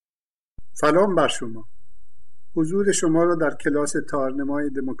سلام بر شما. حضور شما را در کلاس تارنمای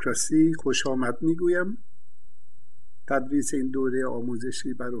دموکراسی خوش آمد میگویم. تدریس این دوره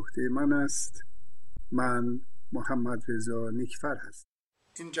آموزشی بر عهده من است. من محمدرضا نیکفر هستم.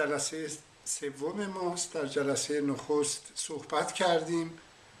 این جلسه سوم ماست. در جلسه نخست صحبت کردیم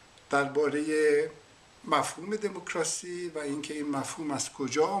درباره مفهوم دموکراسی و اینکه این مفهوم از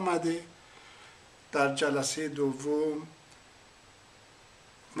کجا آمده. در جلسه دوم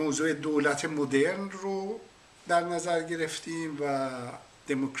موضوع دولت مدرن رو در نظر گرفتیم و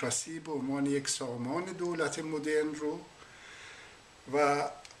دموکراسی به عنوان یک سامان دولت مدرن رو و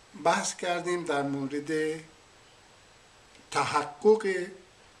بحث کردیم در مورد تحقق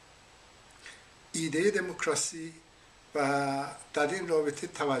ایده دموکراسی و در این رابطه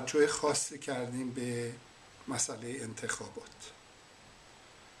توجه خاصی کردیم به مسئله انتخابات.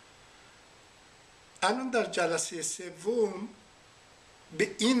 الان در جلسه سوم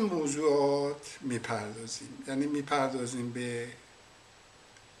به این موضوعات میپردازیم، یعنی میپردازیم به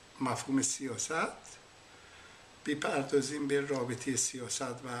مفهوم سیاست، میپردازیم به رابطه سیاست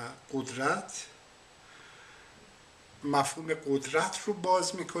و قدرت، مفهوم قدرت رو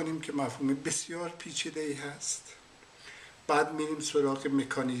باز میکنیم که مفهوم بسیار پیچیده‌ای هست. بعد میریم سراغ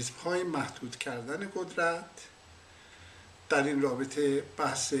مکانیزم های محدود کردن قدرت. در این رابطه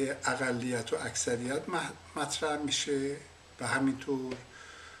بحث اقلیت و اکثریت مطرح میشه و همینطور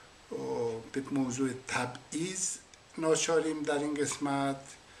به موضوع تبعیض ناچاریم در این قسمت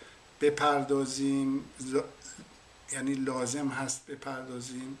بپردازیم، یعنی لازم هست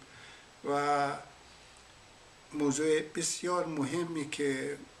بپردازیم. و موضوع بسیار مهمی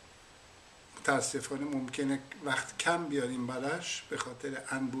که متاسفانه ممکنه وقت کم بیاریم براش به خاطر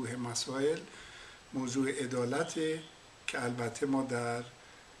انبوه مسائل، موضوع عدالت که البته ما در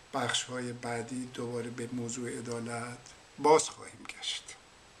بخش‌های بعدی دوباره به موضوع عدالت باز خواهیم گشت.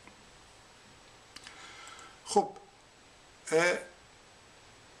 خب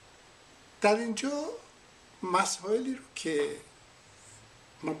در اینجا مسائلی رو که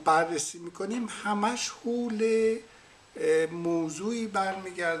ما بررسی میکنیم همش حول موضوعی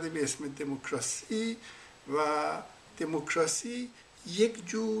برمیگرده به اسم دموکراسی و دموکراسی یک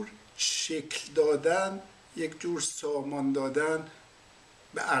جور شکل دادن، یک جور سامان دادن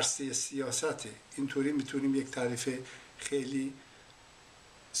به عرصه سیاسته. اینطوری میتونیم یک تعریف خیلی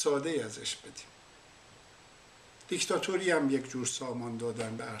ساده ازش بدیم. دیکتاتوری هم یک جور سامان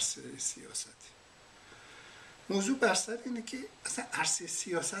دادن به عرصه سیاسته. موضوع بر سر اینه که اصلا عرصه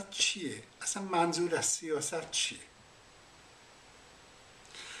سیاست چیه؟ اصلا منظور از سیاست چیه؟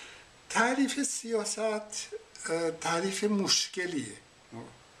 تعریف سیاست تعریف مشکلیه.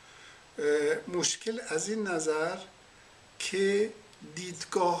 مشکل از این نظر که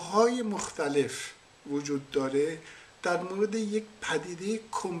دیدگاه‌های مختلف وجود داره در مورد یک پدیده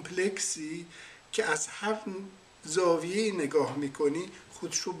کمپلکسی که از هر زاویه نگاه میکنی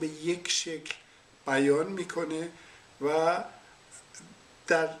خودش رو به یک شکل بیان میکنه و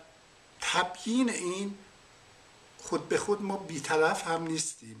در تبیین این خود به خود ما بی‌طرف هم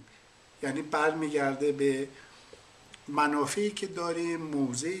نیستیم. یعنی برمیگرده به منافعی که داریم،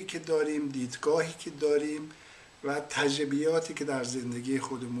 موضعی که داریم، دیدگاهی که داریم و تجربیاتی که در زندگی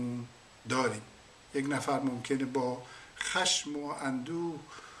خودمون داریم. یک نفر ممکنه با خشم و اندوه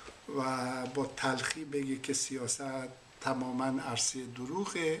و با تلخی بگه که سیاست تماما عرصه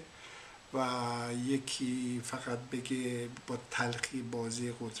دروغه و یکی فقط بگه با تلخی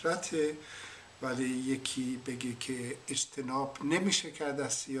بازی قدرته، ولی یکی بگه که اجتناب نمیشه کرد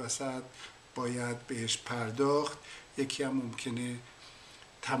از سیاست، باید بهش پرداخت. یکی هم ممکنه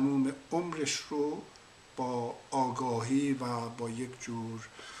تمام عمرش رو با آگاهی و با یک جور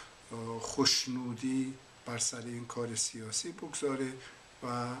خوشنودی بر سر این کار سیاسی بگذاره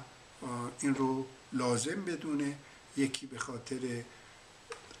و این رو لازم بدونه. یکی به خاطر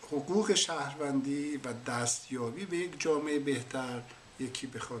حقوق شهروندی و دستیابی به یک جامعه بهتر، یکی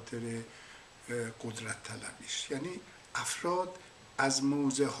به خاطر قدرت طلبیش. یعنی افراد از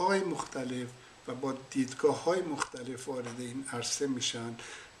موضع‌های مختلف و با دیدگاه‌های مختلف وارد این عرصه میشن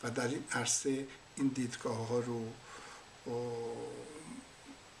و در این عرصه این دیدگاه‌ها رو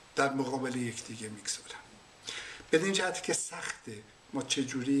در مقابل یکدیگه میگذارن. بدین جهت که سخته ما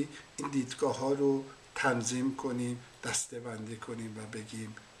چجوری این دیدگاه‌ها رو تنظیم کنیم، دسته‌بندی کنیم و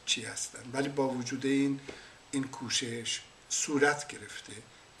بگیم چی هستن. ولی با وجود این کوشش صورت گرفته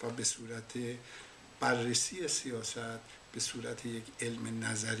و به صورت بررسی سیاست به صورت یک علم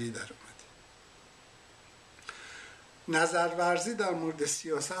نظری در اومده. نظرورزی در مورد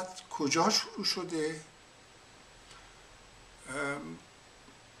سیاست کجا شروع شده؟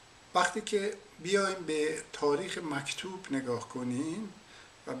 وقتی که بیایم به تاریخ مکتوب نگاه کنیم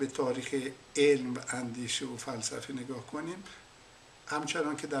و به تاریخ علم و اندیشه و فلسفه نگاه کنیم،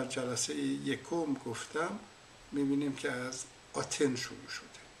 همچنان که در جلسه یکم گفتم، میبینیم که از آتن شروع شده.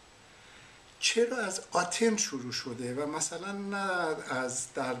 چرا از آتن شروع شده و مثلا نه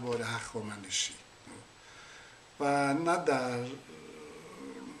از دربار هخامنشی و نه در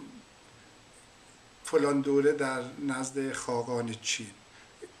فلان دوره در نزد خاقان چین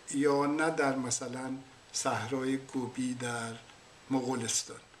یا نه در مثلا صحرای گوبی در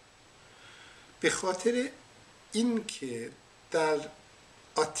مغولستان؟ به خاطر این که در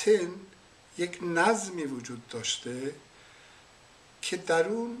آتن یک نظمی وجود داشته که در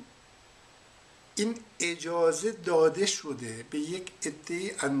اون این اجازه داده شده به یک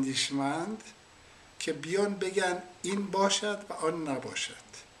عده اندیشمند که بیان بگن این باشد و آن نباشد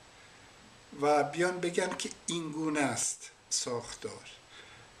و بیان بگن که این گونه است ساختار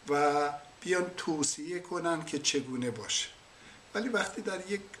و بیان توصیه کنن که چگونه باشه. ولی وقتی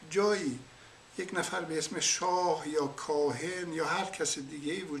در یک جایی یک نفر به اسم شاه یا کاهن یا هر کس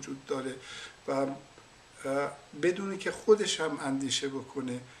دیگه‌ای وجود داره و بدونی که خودش هم اندیشه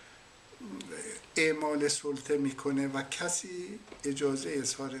بکنه اعمال سلطه میکنه و کسی اجازه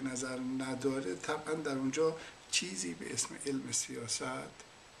اظهار نظر نداره، طبعا در اونجا چیزی به اسم علم سیاست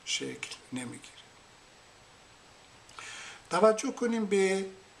شکل نمیگیره. توجه کنیم به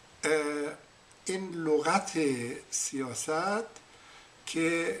این لغت سیاست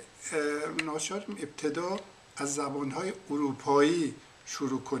که ناچاریم ابتدا از زبانهای اروپایی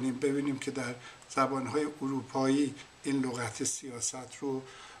شروع کنیم، ببینیم که در زبانهای اروپایی این لغت سیاست رو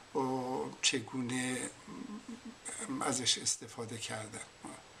چگونه ازش استفاده کردن.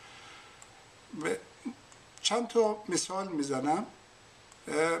 چند تا مثال میزنم.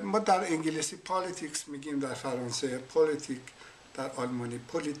 ما در انگلیسی پالیتیکس میگیم، در فرانسه پولیتیک، در آلمانی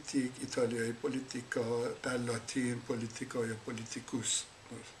پولیتیک، ایتالیایی پولیتیکا، در لاتین پولیتیکا یا پولیتیکوس.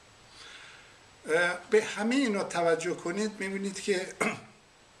 به همه اینا توجه کنید، میبینید که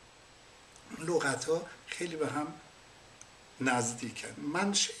لغت ها خیلی به هم نزدیکن.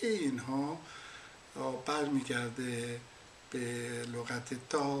 منشأ اینها برمیگرده به لغت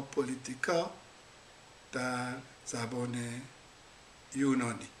تا پولیتیکا در زبان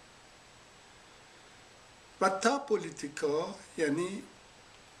یونانی و تا پولیتیکا یعنی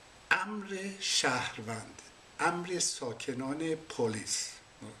امر شهروند، امر ساکنان پولیس،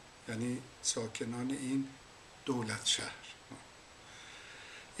 یعنی ساکنان این دولت شهر،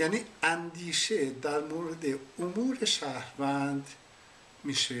 یعنی اندیشه در مورد امور شهروند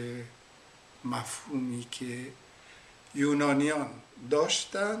میشه مفهومی که یونانیان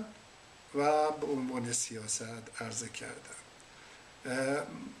داشتن و به عنوان سیاست عرضه کردن.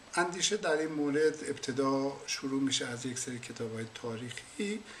 اندیشه در این مورد ابتدا شروع میشه از یک سری کتاب‌های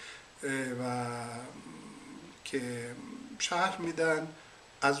تاریخی و که شرح میدن،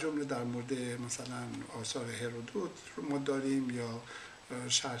 از جمله در مورد مثلا آثار هرودوت رو ما داریم یا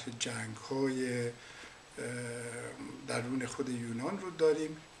شرح جنگ‌های درون خود یونان رو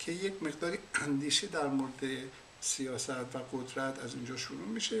داریم که یک مقداری اندیشه در مورد سیاست و قدرت از اینجا شروع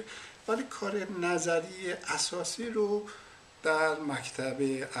میشه. ولی کار نظری اساسی رو در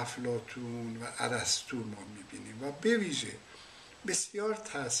مکتب افلاطون و ارسطو ما میبینیم و به ویژه بسیار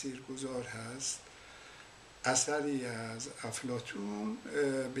تاثیرگذار هست اثری از افلاطون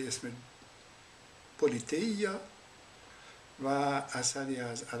به اسم پولیتئیا و اثری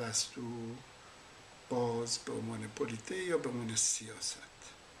از ارسطو باز به عنوان پولیتئیا به عنوان سیاست.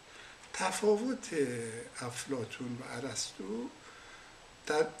 تفاوت افلاطون و ارسطو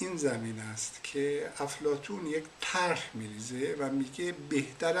در این زمین است که افلاطون یک طرح میریزه و میگه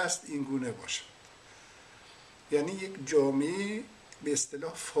بهتر است این گونه باشد، یعنی یک جامعه به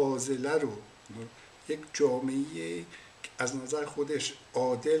اصطلاح فاضله رو، یک جامعه از نظر خودش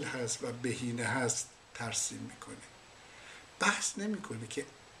عادل هست و بهینه هست ترسیم میکنه. بحث نمیکنه که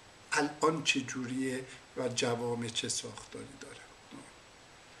الان چه جوریه و جوامع چه ساختاری داره،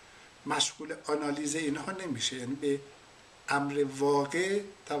 مشغول آنالیز اینها نمیشه، یعنی به امر واقع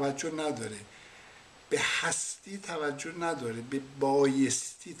توجه نداره، به هستی توجه نداره، به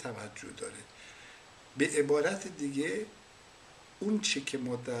بایستی توجه داره. به عبارت دیگه اون چی که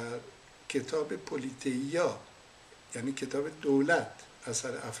ما در کتاب پولیتئیا یعنی کتاب دولت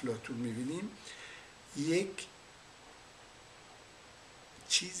اثر افلاطون میبینیم یک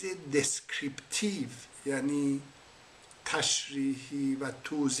چیز دسکریپتیو یعنی تشریحی و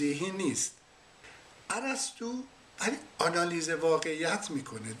توضیحی نیست. ارسطو ولی آنالیز واقعیت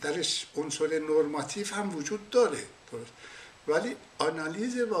میکنه، درش عنصر نورماتیو هم وجود داره ولی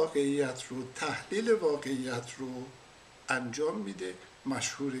آنالیز واقعیت رو، تحلیل واقعیت رو انجام میده.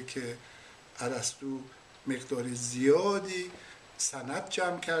 مشهوره که ارسطو مقدار زیادی سند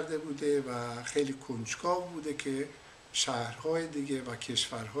جمع کرده بوده و خیلی کنجکاو بوده که شهرهای دیگه و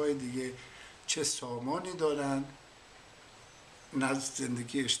کشورهای دیگه چه سامانی دارن، نزد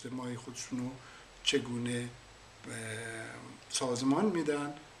زندگی اجتماعی خودشونو چگونه سازمان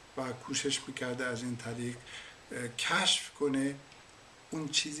میدن و کوشش میکرده از این طریق کشف کنه اون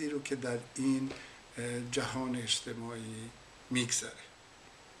چیزی رو که در این جهان اجتماعی میگذره.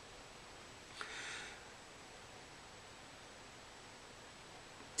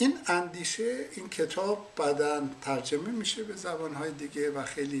 این اندیشه، این کتاب بعداً ترجمه میشه به زبانهای دیگه و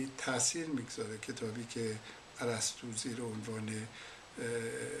خیلی تأثیر میگذاره، کتابی که ارسطو زیر عنوان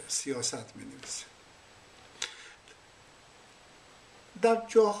سیاست مینویسه. در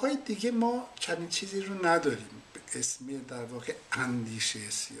جاهای دیگه ما چنین چیزی رو نداریم به اسم در واقع اندیشه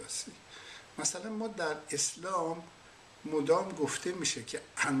سیاسی. مثلا ما در اسلام مدام گفته میشه که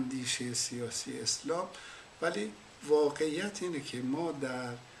اندیشه سیاسی اسلام، ولی واقعیت اینه که ما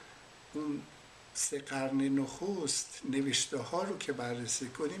در اون 3 قرن نخست نوشته ها رو که بررسی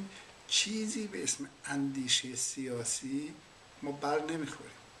کنیم چیزی به اسم اندیشه سیاسی ما بر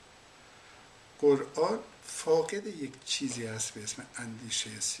نمیخوریم. قرآن فاقد یک چیزی هست به اسم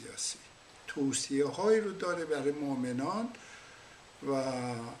اندیشه سیاسی. توصیه هایی رو داره برای مؤمنان و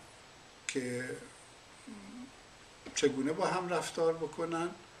که چگونه با هم رفتار بکنن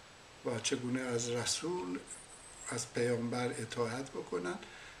و چگونه از رسول، از پیامبر اطاعت بکنن،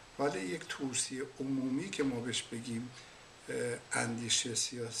 ولی یک توصیه عمومی که ما بهش بگیم اندیشه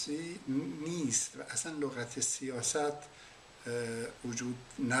سیاسی نیست و اصلا لغت سیاست وجود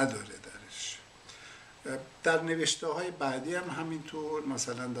نداره درش. در نوشته های بعدی هم همینطور،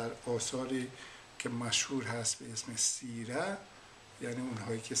 مثلا در آثاری که مشهور هست به اسم سیره، یعنی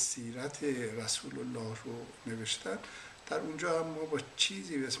اونهایی که سیرت رسول الله رو نوشتن، در اونجا هم ما با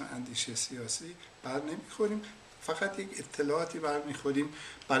چیزی به اسم اندیشه سیاسی بر نمیخوریم، فقط یک اطلاعاتی بر میخوریم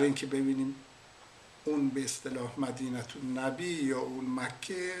برای اینکه ببینیم اون به اصطلاح مدینه النبی یا اون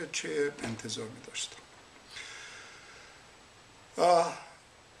مکه چه انتظامی داشتن.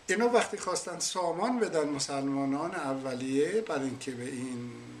 اینا وقتی خواستن سامان بدن مسلمانان اولیه برای اینکه به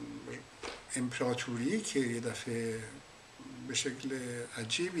این امپراتوری که یه دفعه به شکل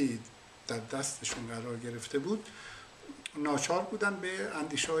عجیبی در دستشون قرار گرفته بود، ناچار بودن به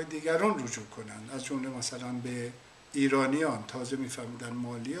اندیشه های دیگران رجوع کنن، از جمله مثلا به ایرانیان. تازه میفهمیدن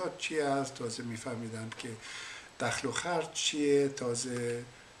مالیات چیه است، تازه میفهمیدن که دخل و خرج چیه، تازه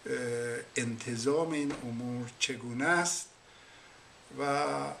انتظام این امور چگونه است و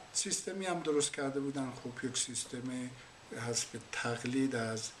سیستمی هم درست کرده بودن. خب یک سیستم هست به تقلید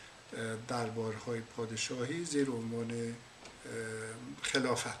از دربارهای پادشاهی زیر عنوان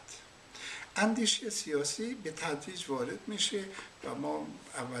خلافت. اندیشه سیاسی به تدریج وارد میشه و ما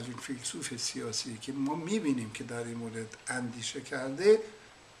اولین فیلسوف سیاسی که ما میبینیم که در این مورد اندیشه کرده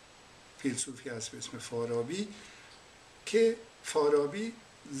فیلسوفی هست به اسم فارابی، که فارابی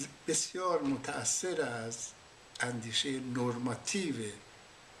بسیار متأثر از اندیشه نورماتیو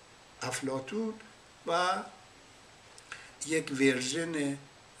افلاطون و یک ورژن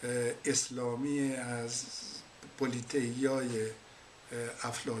اسلامی از پولیتئیای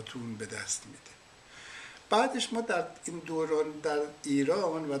افلاطون به دست میده. بعدش ما در این دوران در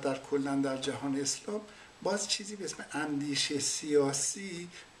ایران و در کلا در جهان اسلام باز چیزی به اسم اندیشه سیاسی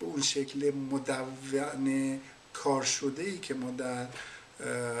به اون شکل مدون کار شده‌ای که ما در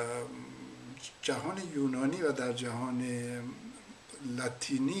جهان یونانی و در جهان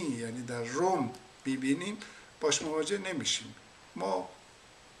لاتینی یعنی در روم میبینیم باش مواجه نمیشیم. ما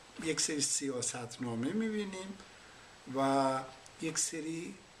یک سری سیاست نامه میبینیم و یک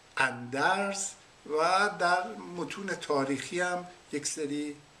سری اندرز و در متون تاریخی هم یک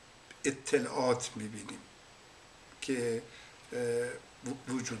سری اطلاعات میبینیم که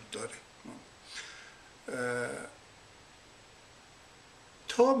وجود داره.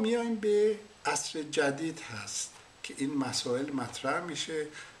 تا میایم به عصر جدید هست که این مسائل مطرح میشه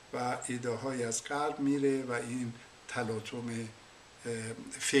و ایده های از غرب میره و این تلاطم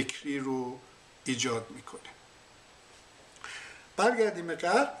فکری رو ایجاد میکنه. برگردیم به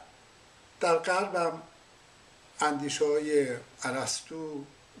غرب. در غرب هم اندیشه های ارسطو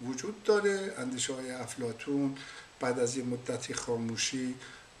وجود داره، اندیشه های افلاطون. بعد از یه مدتی خاموشی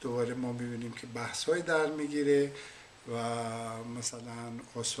دوباره ما میبینیم که بحث های در میگیره و مثلا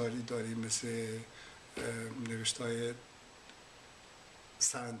آثاری داریم مثل نوشته های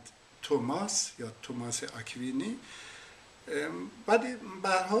سنت توماس یا توماس اکوینی. ولی به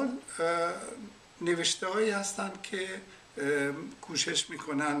هر حال نوشته هایی هستن که کوشش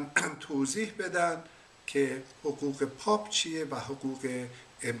میکنن توضیح بدن که حقوق پاپ چیه و حقوق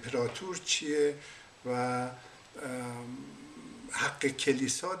امپراتور چیه و حق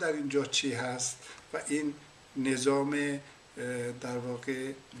کلیسا در اینجا چی هست و این نظام در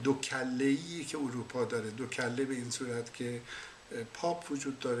واقع دو کله‌ای که اروپا داره، دو کله به این صورت که پاپ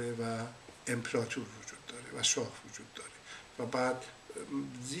وجود داره و امپراتور وجود داره و شاه وجود داره و بعد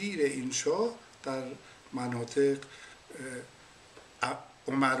زیر این شاه در مناطق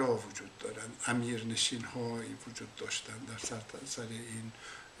امرا وجود دارن، امیرنشین هایی وجود داشتن در سرتاسر این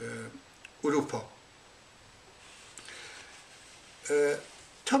اروپا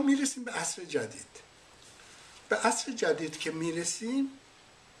تا میرسیم به عصر جدید. به عصر جدید که میرسیم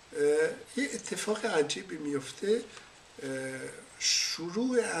یه اتفاق عجیبی میفته.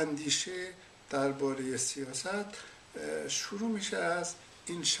 شروع اندیشه درباره سیاست شروع میشه از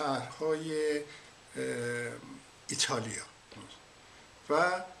این شهرهای ایتالیا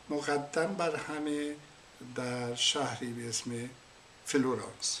و مقدم بر همه در شهری به اسم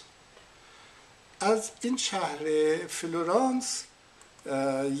فلورانس. از این شهر فلورانس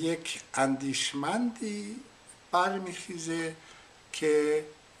یک اندیشمندی برمیخیزه که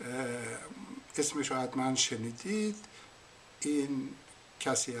اسمش رو حتما شنیدید. این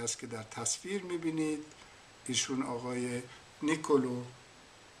کسی است که در تصویر میبینید. ایشون آقای نیکولو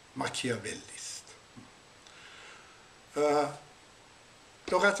ماکیاولی است.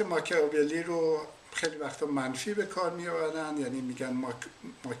 لغت ماکیاولی رو خیلی وقتا منفی به کار میآورن، یعنی میگن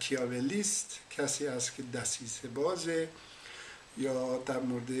ماکیاولیست کسی است که دسیسه بازه، یا در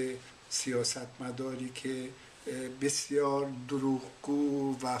مورد سیاستمداری که بسیار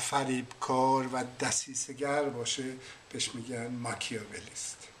دروغگو و فریبکار و دسیسه‌گر باشه بهش میگن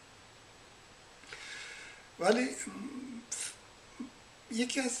ماکیاولیست. ولی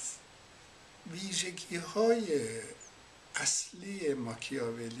یکی از ویژگی‌های اصلی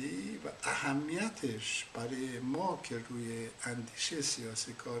ماکیاولی و اهمیتش برای ما که روی اندیشه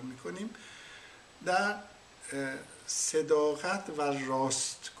سیاسی کار میکنیم در صداقت و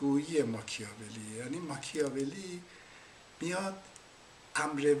راستگویی ماکیاولی. یعنی ماکیاولی میاد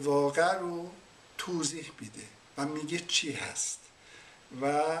امر واقع رو توضیح میده و میگه چی هست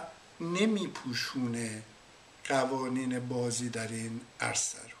و نمیپوشونه قوانین بازی در این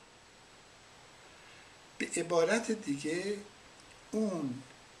عرصه رو. به عبارت دیگه اون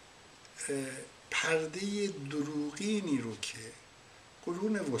پرده دروغینی رو که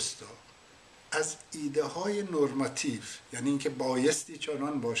قرون وسطی از ایده های نرماتیو، یعنی اینکه بایستی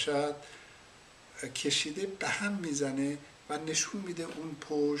چنان باشد، کشیده به هم میزنه و نشون میده اون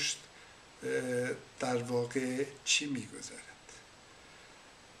پشت در واقع چی میگذرد.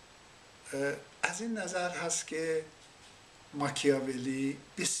 از این نظر هست که ماکیاولی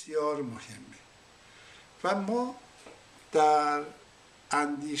بسیار مهمه و ما در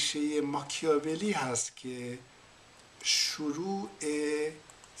اندیشه ماکیاولی هست که شروع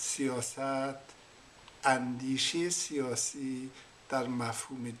سیاست، اندیشه سیاسی در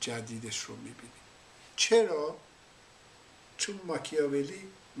مفهوم جدیدش رو میبینیم. چرا؟ چون ماکیاولی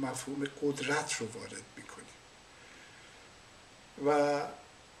مفهوم قدرت رو وارد میکنه و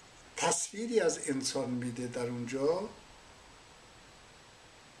تصویری از انسان میده در اونجا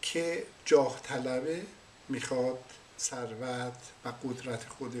که جاه طلبه، میخواد ثروت و قدرت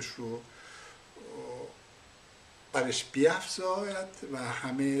خودش رو برش بیفزاید و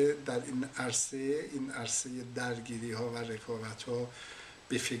همه در این عرصه درگیری ها و رقابت ها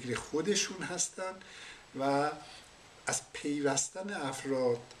به فکر خودشون هستن و از پیوستن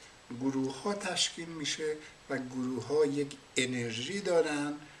افراد گروه ها تشکیل میشه و گروه ها یک انرژی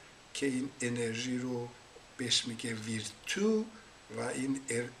دارن که این انرژی رو بهش میگه ویرتو و این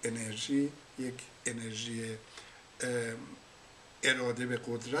انرژی یک انرژی اراده به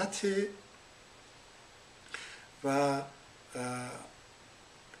قدرت و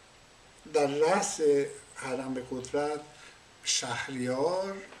در رأس هرم به قدرت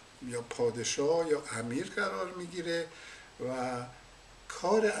شهریار یا پادشاه یا امیر قرار میگیره و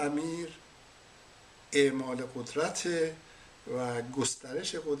کار امیر اعمال قدرت و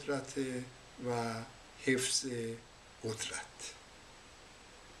گسترش قدرت و حفظ قدرت.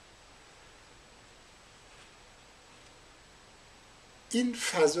 این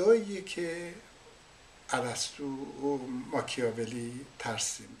فضاییه که ارسطو و ماکیاولی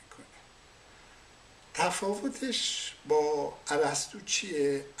ترسیم میکنه. تفاوتش با ارسطو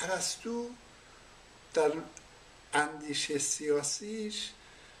چیه؟ ارسطو در اندیشه سیاسیش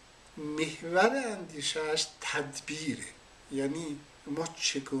محور اندیشهش تدبیره، یعنی ما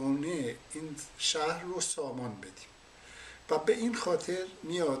چگونه این شهر رو سامان بدیم و به این خاطر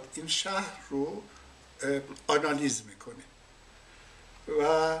میاد این شهر رو آنالیز میکنه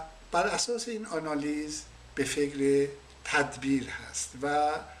و بر اساس این آنالیز به فکر تدبیر هست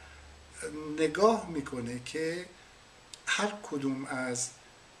و نگاه میکنه که هر کدوم از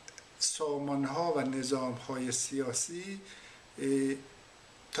سامانها و نظامهای سیاسی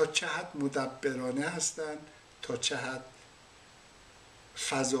تا چه حد مدبرانه هستند، تا چه حد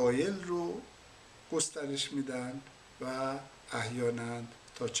فضایل رو گسترش میدن و احیانا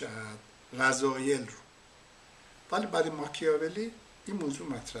تا چه حد رذایل رو. ولی برای ماکیاولی این موضوع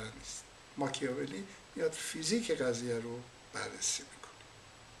مطرح نیست. ماکیاولی میاد فیزیک قضیه رو بررسی میکنه.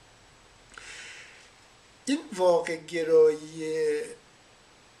 این واقع گرایی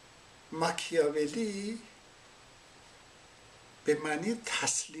ماکیاولی به معنی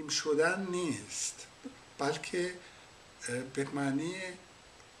تسلیم شدن نیست، بلکه به معنی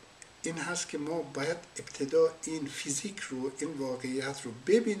این هست که ما باید ابتدا این فیزیک رو، این واقعیت رو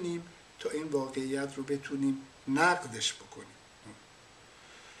ببینیم تا این واقعیت رو بتونیم نقدش بکنیم.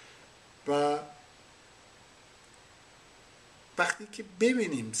 و وقتی که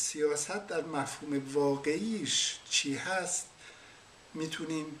ببینیم سیاست در مفهوم واقعیش چی هست،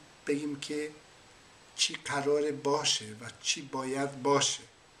 میتونیم بگیم که چی قرار باشه و چی باید باشه.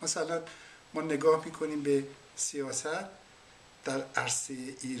 مثلا ما نگاه میکنیم به سیاست در عرصه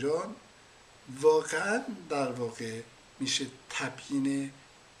ایران، واقعا در واقع میشه تبیین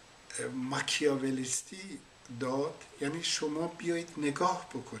ماکیاولیستی داد. یعنی شما بیایید نگاه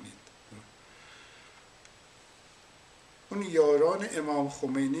بکنید، اون یاران امام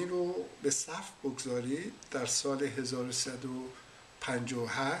خمینی رو به صف بگذارید در سال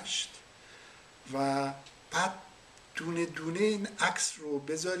 1158 و بعد دونه دونه این عکس رو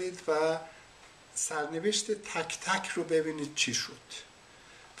بذارید و سرنوشت تک تک رو ببینید چی شد.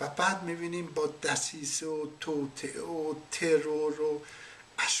 و بعد میبینیم با دسیسه و توطئه و ترور و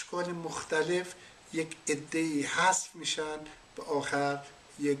اشکال مختلف یک عده‌ای حذف میشن، به آخر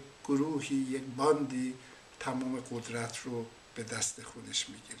یک گروهی، یک باندی تمام قدرت رو به دست خودش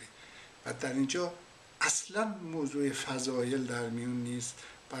میگیره. و در اینجا اصلا موضوع فضایل در میون نیست،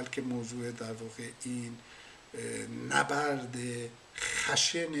 بلکه موضوع در واقع این نبرد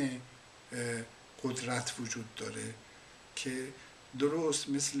خشن قدرت وجود داره که درست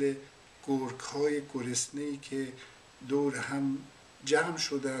مثل گرگ‌های گرسنه‌ای که دور هم جمع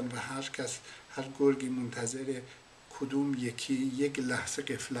شدن و هر گرگی منتظر کدوم یکی یک لحظه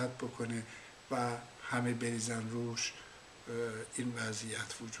غفلت بکنه و همه بریزن روش، این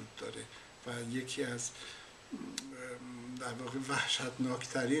وضعیت وجود داره. و یکی از در واقع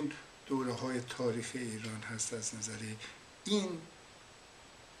وحشتناکترین دوره‌های تاریخ ایران هست از نظر این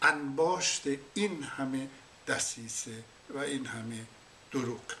انباشت این همه دسیسه و این همه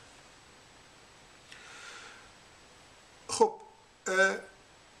دروغ. خب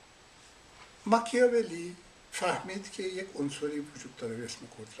ماکیاولی فهمید که یک عنصری وجود داره به اسم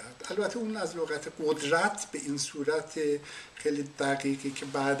قدرت. البته اون از لغت قدرت به این صورت خیلی دقیقی که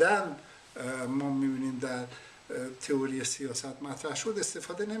بعداً ما می‌بینیم در تئوری سیاست مطرح شد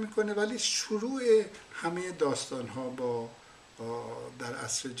استفاده نمی‌کنه، ولی شروع همه داستان‌ها با در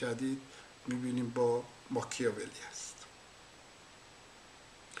عصر جدید می‌بینیم با ماکیاولی است.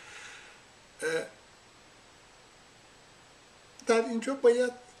 در اینجا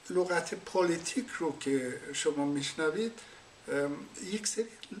باید لغت پلیتیک رو که شما میشنوید، یک سری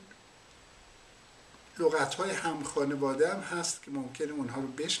لغت‌های همخانواده هم هست که ممکنه اونها رو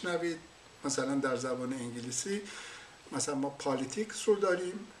بشنوید. مثلا در زبان انگلیسی مثلا ما پالیتیکس رو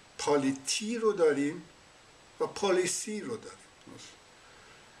داریم، پالیتی رو داریم و پالیسی رو داریم.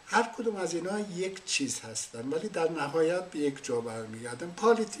 هر کدوم از اینا یک چیز هستن ولی در نهایت به یک جا برمیگردن.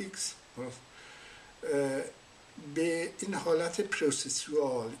 پالیتیکس به این حالت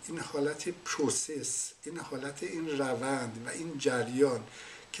پروسسوال، این حالت پروسس، این حالت این روند و این جریان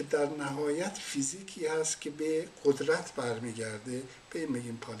که در نهایت فیزیکی هست که به قدرت برمیگرده، به این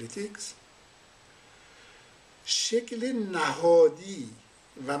میگیم پالیتیکس. شکل نهادی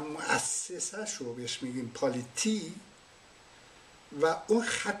و مؤسسش رو بهش میگیم پالیتی، و اون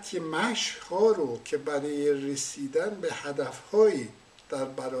خط مشی ها رو که برای رسیدن به هدفهایی در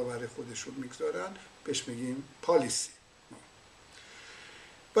برابر خودشون میگذارن بهش میگیم پالیسی.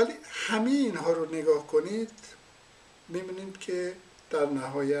 ولی همه اینها رو نگاه کنید میبینید که در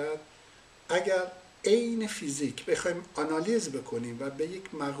نهایت اگر عین فیزیک بخوایم آنالیز بکنیم و به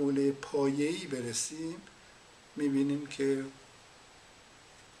یک مقوله پایه‌ای برسیم، میبینیم که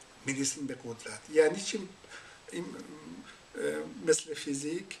میرسیم به قدرت. یعنی چی؟ مثل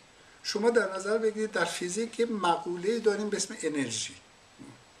فیزیک شما در نظر بگیرید در فیزیک یه مقوله داریم به اسم انرژی.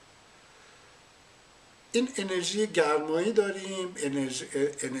 این انرژی گرمایی داریم،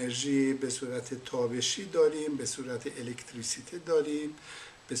 انرژی به صورت تابشی داریم، به صورت الکتریسیته داریم،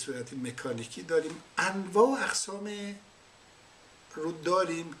 به صورت مکانیکی داریم. انواع و اقسام رو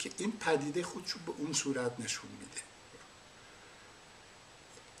داریم که این پدیده خودشو به اون صورت نشون میده.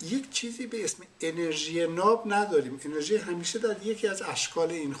 یک چیزی به اسم انرژی ناب نداریم. انرژی همیشه در یکی از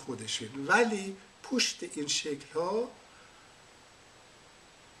اشکال این خودشه، ولی پشت این شکل ها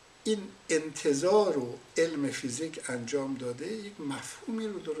این انتظار و علم فیزیک انجام داده، یک مفهومی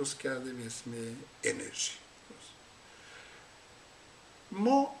رو درست کرده به اسم انرژی.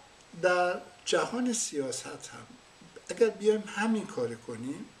 ما در جهان سیاست هم اگر بیایم همین کار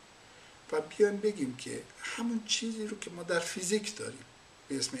کنیم و بیایم بگیم که همون چیزی رو که ما در فیزیک داریم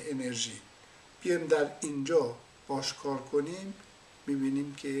به اسم انرژی بیایم در اینجا باش کار کنیم،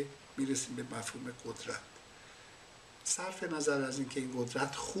 میبینیم که میرسیم به مفهوم قدرت. صرف نظر از اینکه این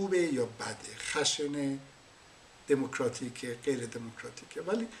قدرت خوبه یا بده، خشن، دموکراتیکه، غیر دموکراتیکه،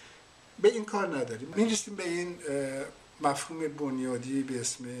 ولی به این کار نداریم. میرسیم به این مفهوم بنیادی به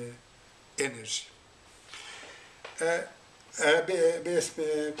اسم انرژی، به اسم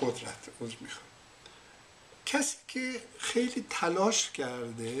قدرت. عذر میخوام. کسی که خیلی تلاش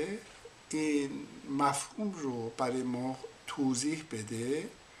کرده این مفهوم رو برای ما توضیح بده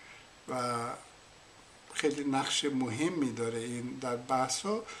و خیلی نقش مهمی داره این در بحث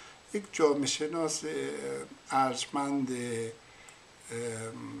ها، یک جامعه شناس ارجمند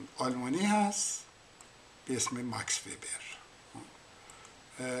آلمانی هست به اسم ماکس وبر.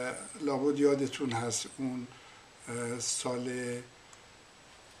 لابد یادتون هست اون سال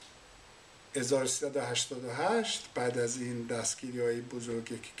 1388 بعد از این دستگیری های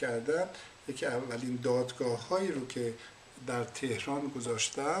بزرگی که کردن، یکی اولین دادگاه هایی رو که در تهران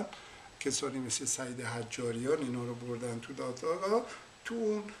گذاشتن، کسانی مثل سعید حجاریان اینا رو بردن تو دادگاه. تو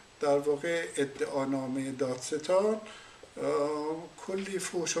اون در واقع ادعانامه دادستان کلی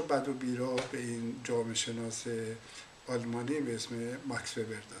فحش و بد و بیرا به این جامعه شناس آلمانی به اسم ماکس وبر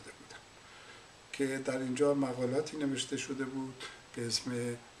داده بودن که در اینجا مقالاتی نوشته شده بود به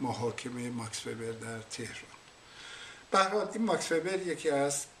اسم محاکمه ماکس وبر در تهران. به هر حال این ماکس وبر یکی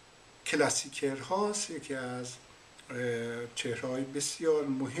از کلاسیکر هاست، یکی از چهره‌های بسیار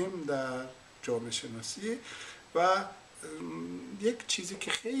مهم در جامعه شناسی و یک چیزی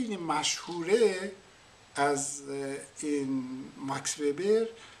که خیلی مشهوره از این ماکس وبر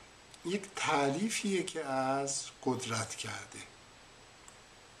یک تعریفیه که از قدرت کرده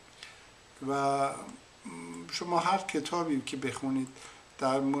و شما هر کتابی که بخونید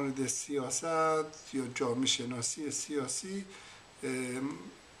در مورد سیاست یا جامعه شناسی سیاسی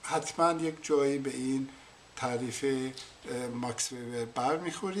حتما یک جایی به این تعریف ماکس وبر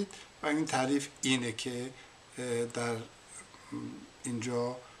برمیخورید و این تعریف اینه که در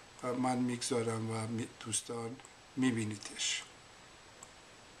اینجا من میگذارم و دوستان میبینیدش.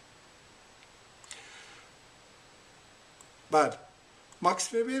 بعد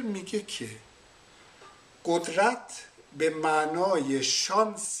ماکس وبر میگه که قدرت به معنای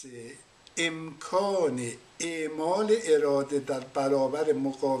شانس امکان اعمال اراده در برابر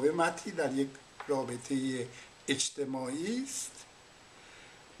مقاومتی در یک رابطه اجتماعی است.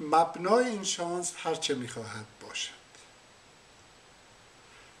 مبنای این شانس هرچه میخواهد باشد.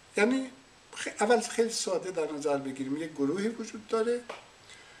 یعنی اول خیلی ساده در نظر بگیریم، یک گروهی وجود داره،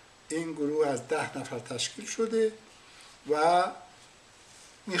 این گروه از 10 نفر تشکیل شده و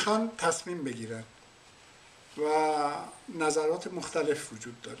میخوان تصمیم بگیرن و نظرات مختلف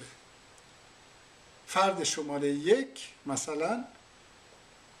وجود داره. فرد شماره 1 مثلا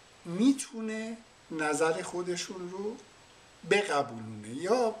میتونه نظر خودشون رو بقبولونه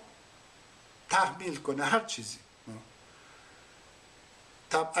یا تحمیل کنه، هر چیزی.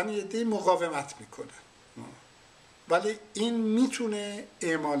 طبعا یه عده مقاومت میکنه ولی این میتونه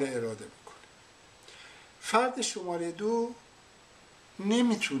اعمال اراده بکنه. فرد شماره 2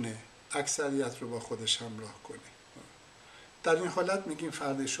 نمیتونه اکثریت رو با خودش همراه کنه. در این حالت میگیم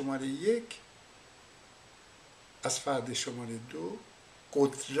فرد شماره 1 از فرد شماره 2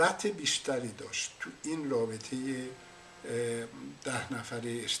 قدرت بیشتری داشت تو این رابطه 10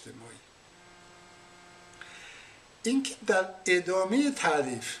 نفره اجتماعی. اینکه در ادامه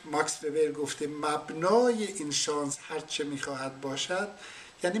تعریف ماکس وبر گفته مبنای این شانس هرچه میخواهد باشد،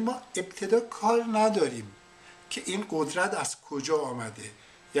 یعنی ما ابتدا کار نداریم که این قدرت از کجا آمده،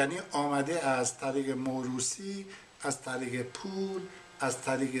 یعنی آمده از طریق موروثی، از طریق پول، از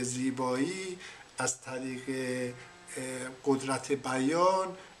طریق زیبایی، از طریق قدرت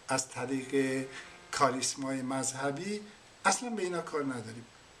بیان، از طریق کاریسمای مذهبی. اصلا به اینا کار نداریم.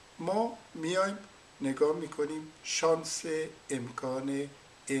 ما میایم نگاه میکنیم شانس امکان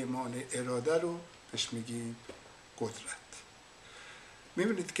اعمال اراده رو بهش میگیم قدرت.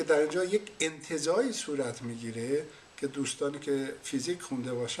 میبینید که در اینجا یک انتزاعی صورت میگیره که دوستانی که فیزیک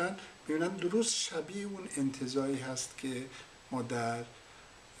خونده باشن میبینن درست شبیه اون انتزاعی هست که ما در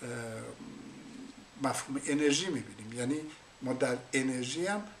مفهوم انرژی میبینیم. یعنی ما در انرژی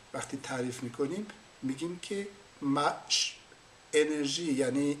هم وقتی تعریف میکنیم میگیم که انرژی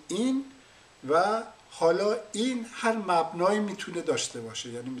یعنی این و حالا این هر مبنایی میتونه داشته باشه،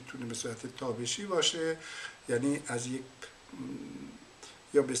 یعنی میتونه به صورت تابشی باشه، یعنی از یک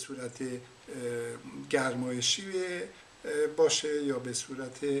یا به صورت گرمایشی باشه یا به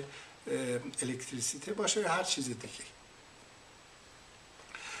صورت الکتریسیته باشه یا هر چیز دیگه.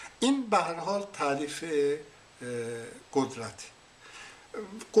 این به هر حال تعریف قدرت.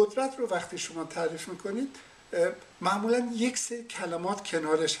 قدرت رو وقتی شما تعریف میکنید معمولا یک سری کلمات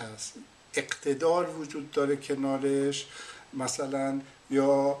کنارش هست. اقتدار وجود داره کنارش مثلا،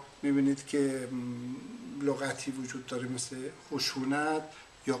 یا میبینید که لغتی وجود داره مثل خشونت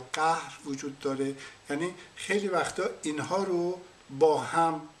یا قهر وجود داره، یعنی خیلی وقتا اینها رو با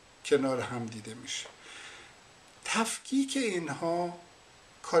هم کنار هم دیده میشه. تفکیک اینها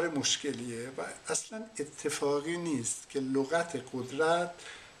کار مشکلیه و اصلا اتفاقی نیست که لغت قدرت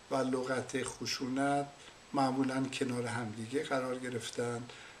و لغت خشونت معمولا کنار همدیگه قرار گرفتن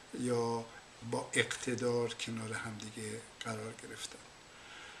یا با اقتدار کنار همدیگه قرار گرفتن.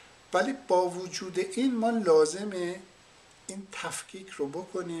 ولی با وجود این ما لازمه این تفکیک رو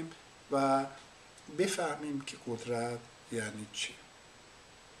بکنیم و بفهمیم که قدرت یعنی چی.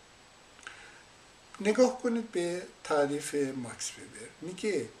 نگاه کنید به تعریف ماکس وبر.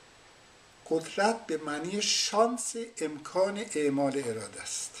 میگه قدرت به معنی شانس امکان اعمال اراده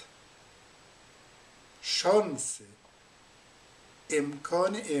است. شانس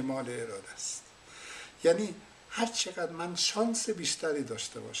امکان اعمال اراده است، یعنی هر چقدر من شانس بیشتری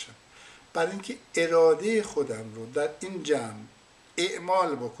داشته باشم برای اینکه اراده خودم رو در این جمع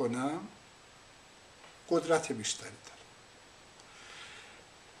اعمال بکنم، قدرت بیشتری دارم.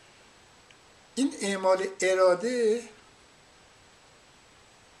 این اعمال اراده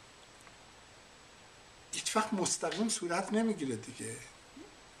هیچ وقت مستقیم صورت نمیگیره دیگه،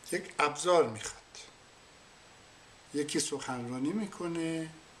 یک ابزار میخواد. یکی سخنرانی میکنه،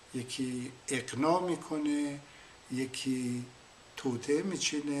 یکی اقناع میکنه، یکی توطئه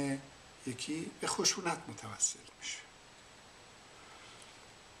میچینه، یکی به خشونت متوسل میشه.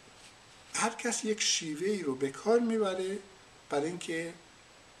 هر کس یک شیوهی رو به کار میبره برای اینکه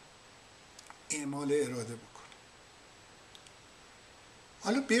اعمال اراده بکنه.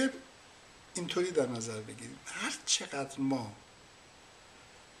 حالا بیا اینطوری در نظر بگیریم، هر چقدر ما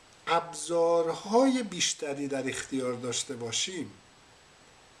ابزارهای بیشتری در اختیار داشته باشیم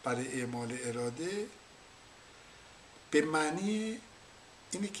برای اعمال اراده، به معنی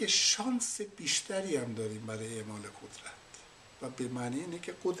اینه که شانس بیشتری هم داریم برای اعمال قدرت و به معنی اینه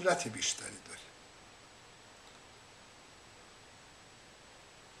که قدرت بیشتری داریم.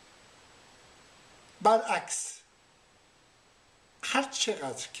 برعکس، هر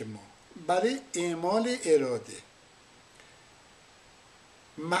چقدر که ما برای اعمال اراده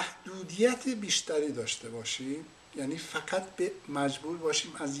محدودیت بیشتری داشته باشیم، یعنی فقط به مجبور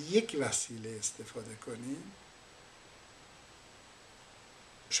باشیم از یک وسیله استفاده کنیم،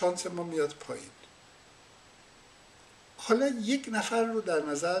 شانس ما میاد پایین. حالا یک نفر رو در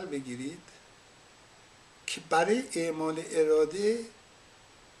نظر بگیرید که برای اعمال اراده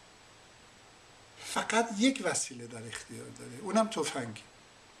فقط یک وسیله در اختیار داره، اونم تفنگی.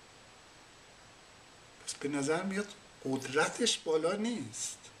 پس به نظر میاد قدرتش بالا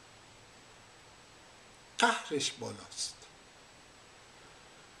نیست، قهرش بالاست.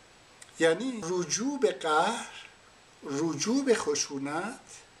 یعنی رجوع به قهر، رجوع به خشونت،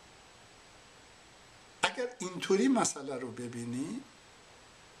 اگر اینطوری مسئله رو ببینی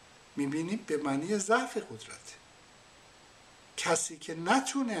میبینی به معنی ضعف قدرته. کسی که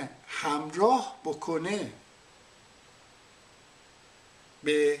نتونه همراه بکنه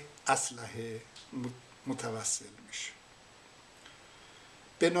به اسلحه متوسل میشه.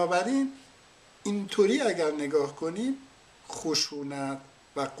 بنابراین اینطوری اگر نگاه کنیم خشونت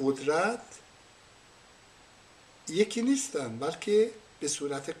و قدرت یکی نیستن، بلکه به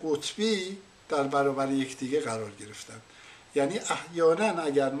صورت قطبی در برابر یکدیگه قرار گرفتن. یعنی احیانا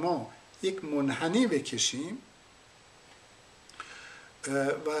اگر ما یک منحنی بکشیم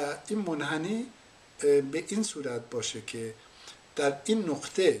و این منحنی به این صورت باشه که در این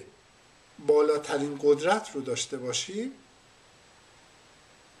نقطه بالاترین قدرت رو داشته باشیم،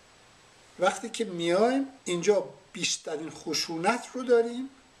 وقتی که میایم اینجا بیشترین خشونت رو داریم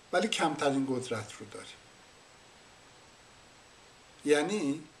ولی کمترین قدرت رو داریم.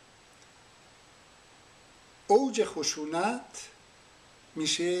 یعنی اوج خشونت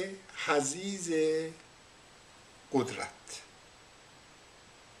میشه حضیض قدرت.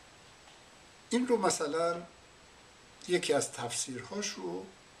 این رو مثلا یکی از تفسیرهاش رو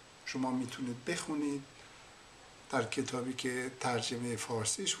شما میتونید بخونید در کتابی که ترجمه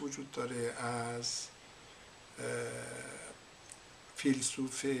فارسیش وجود داره از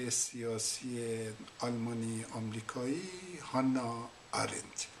فیلسوف سیاسی آلمانی آمریکایی هانا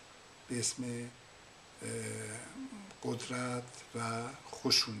آرنت به اسم قدرت و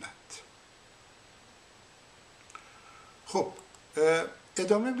خشونت. خب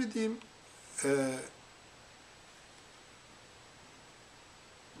ادامه بدیم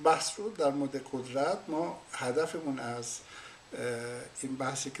بحث رو در مورد قدرت. ما هدفمون از این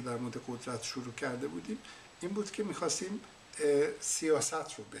بحثی که در مورد قدرت شروع کرده بودیم این بود که میخواستیم سیاست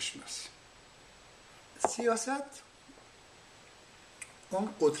رو بشناسیم. سیاست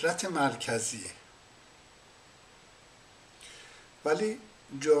اون قدرت مرکزیه، ولی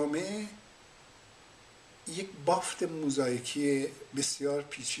جامعه یک بافت موزاییکی بسیار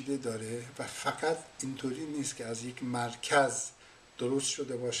پیچیده داره و فقط اینطوری نیست که از یک مرکز درست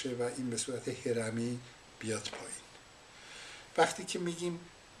شده باشه و این به صورت هرمی بیاد پایین. وقتی که میگیم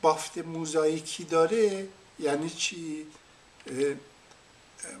بافت موزاییکی داره یعنی چی؟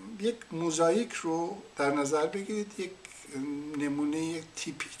 یک موزاییک رو در نظر بگیرید، یک نمونه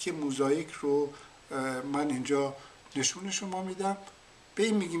تیپیک موزاییک رو من اینجا نشون شما میدم، به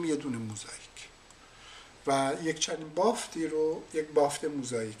این میگیم یه دونه موزاییک و یک چنین بافتی رو یک بافت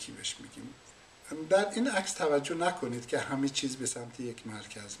موزاییکی بهش میگیم. در این عکس توجه نکنید که همه چیز به سمت یک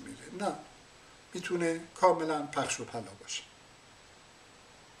مرکز میره، نه، میتونه کاملا پخش و پلا باشه.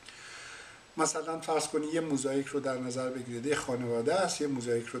 مثلا فرض کنید یه موزاییک رو در نظر بگیرید یه خانواده است، یه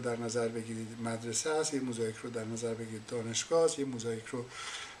موزاییک رو در نظر بگیرید مدرسه است، یه موزاییک رو در نظر بگیرید دانشگاه است، یه موزاییک رو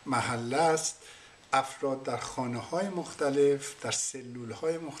محله است. افراد در خانه‌های مختلف، در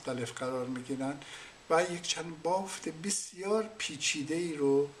سلول‌های مختلف قرار می‌گیرن و یک چند بافت بسیار پیچیده‌ای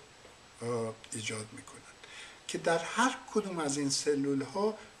رو ایجاد می‌کنن که در هر کدوم از این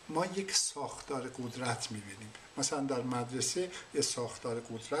سلول‌ها ما یک ساختار قدرت می‌بینیم. مثلا در مدرسه یک ساختار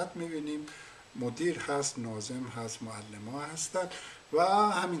قدرت می‌بینیم، مدیر هست، ناظم هست، معلم‌ها هستن و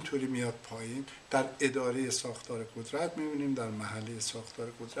همینطوری میاد پایین. در اداره ساختار قدرت می‌بینیم، در محله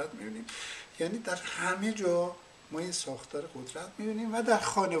ساختار قدرت می‌بینیم. یعنی در همه جا ما یک ساختار قدرت می‌بینیم و در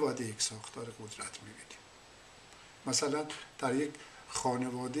خانواده یک ساختار قدرت می‌بینیم. مثلا در یک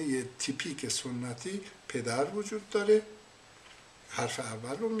خانواده تیپیک سنتی پدر وجود داره، حرف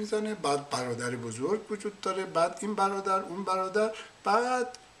اول رو میزنه، بعد برادر بزرگ وجود داره، بعد این برادر اون برادر،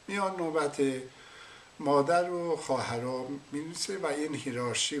 بعد میاد نوبت مادر و خواهرها میرسه و این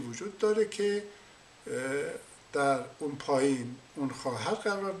هیرارشی وجود داره که در اون پایین اون خواهر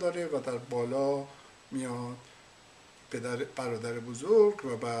قرار داره و در بالا میاد برادر بزرگ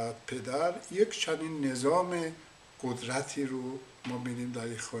و بعد پدر. یک چنین نظام قدرتی رو ما بینیم در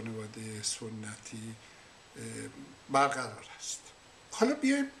یک خانواده سنتی برقرار است. حالا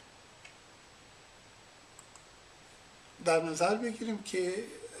بیایم در نظر بگیریم که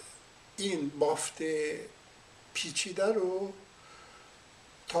این بافت پیچیده رو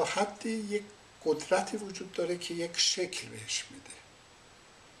تا حدی یک قدرتی وجود داره که یک شکل بهش میده،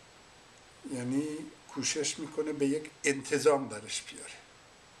 یعنی کوشش میکنه به یک انتظام درش بیاره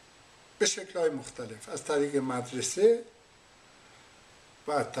به شکل‌های مختلف، از طریق مدرسه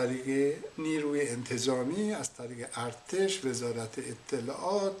و از طریق نیروی انتظامی، از طریق ارتش، وزارت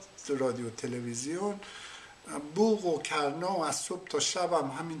اطلاعات، رادیو تلویزیون، بوق و کرنا و از صبح تا شب هم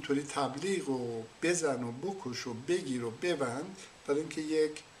همینطوری تبلیغ و بزن و بکش و بگیر و ببند، برای اینکه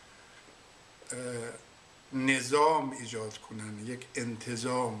یک نظام ایجاد کنن، یک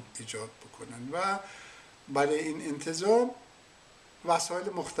انتظام ایجاد بکنن و برای این انتظام وسایل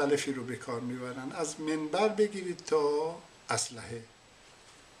مختلفی رو به کار میبرن. از منبر بگیرید تا اسلحه،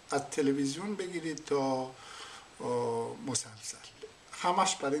 از تلویزیون بگیرید تا مسلسل،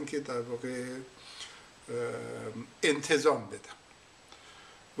 همش برای اینکه در واقع انتظام بدن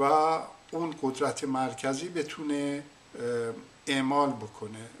و اون قدرت مرکزی بتونه اعمال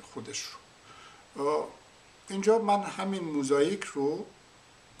بکنه خودش رو. اینجا من همین موزاییک رو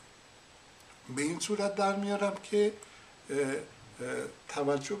به این صورت در میارم که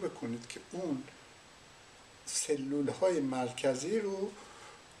توجه بکنید که اون سلول‌های مرکزی رو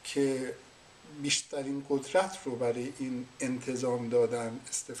که بیشترین قدرت رو برای این انتظام دادن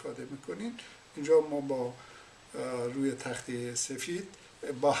استفاده میکنین، اینجا ما با روی تخته سفید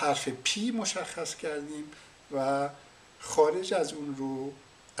با حرف پی مشخص کردیم و خارج از اون رو،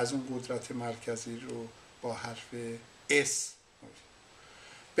 از اون قدرت مرکزی رو با حرف اس.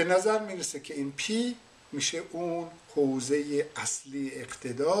 به نظر میرسه که این پی میشه اون حوزه اصلی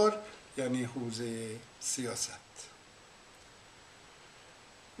اقتدار، یعنی حوزه سیاست.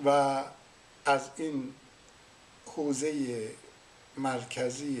 و از این حوزه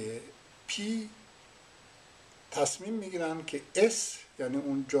مرکزی پی تصمیم میگیرن که اس یعنی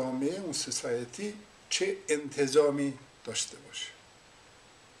اون جامعه، اون سوسایتی چه انتظامی داشته باشه.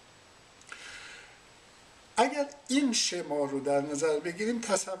 اگر این شما رو در نظر بگیریم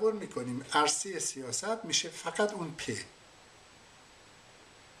تصور میکنیم عرصه سیاست میشه فقط اون پ،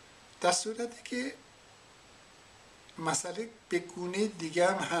 در صورتی که مسئله به گونه دیگه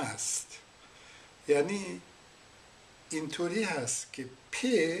هم هست. یعنی اینطوری هست که پ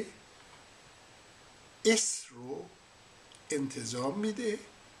اس رو انتظام میده،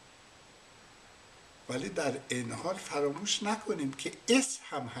 ولی در این حال فراموش نکنیم که اس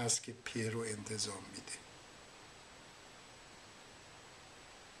هم هست که پ رو انتظام میده.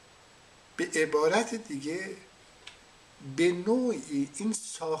 به عبارت دیگه به نوعی این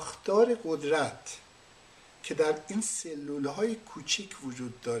ساختار قدرت که در این سلولهای کوچیک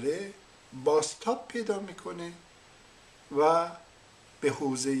وجود داره بازتاب پیدا میکنه و به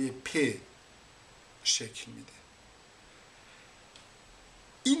حوزه پ شکل میده.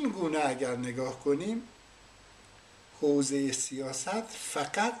 این گونه اگر نگاه کنیم حوزه سیاست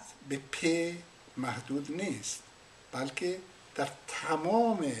فقط به پ محدود نیست، بلکه در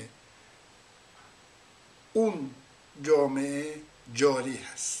تمام اون جامعه جاری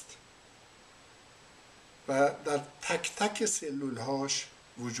هست و در تک تک سلولهاش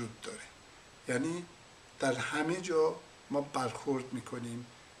وجود داره. یعنی در همه جا ما برخورد میکنیم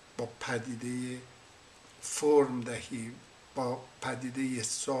با پدیده فرم دهی، با پدیده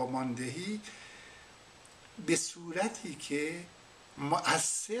ساماندهی به صورتی که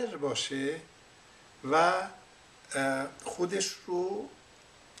مؤثر باشه و خودش رو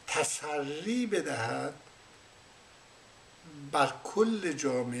تسری بدهد بر کل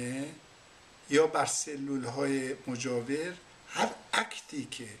جامعه یا بر سلولهای مجاور. هر اکتی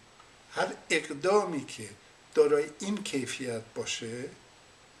که، هر اقدامی که دارای این کیفیت باشه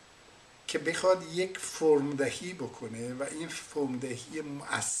که بخواد یک فرمدهی بکنه و این فرمدهی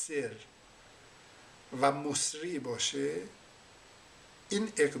مؤثر و مصری باشه،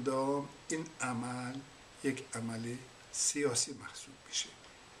 این اقدام، این عمل یک عمل سیاسی محسوب میشه،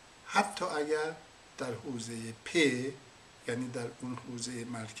 حتی اگر در حوزه پ یعنی در اون حوزه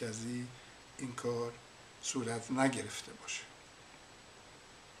مرکزی این کار صورت نگرفته باشه.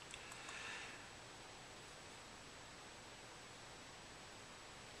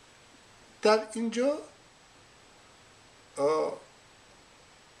 در اینجا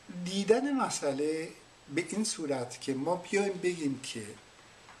دیدن مسئله به این صورت که ما بیایم بگیم که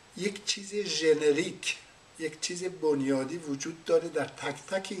یک چیز ژنریک، یک چیز بنیادی وجود داره در تک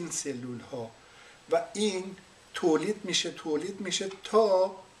تک این سلول ها و این تولید میشه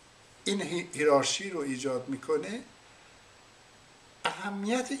تا این هیرارشی رو ایجاد میکنه.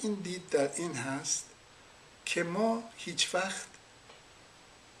 اهمیت این دید در این هست که ما هیچ وقت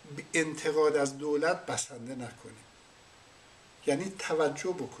به انتقاد از دولت بسنده نکنیم. یعنی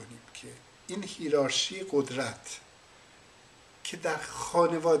توجه بکنیم که این هیرارشی قدرت که در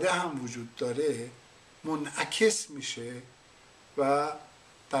خانواده هم وجود داره منعکس میشه و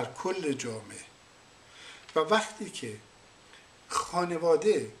در کل جامعه، و وقتی که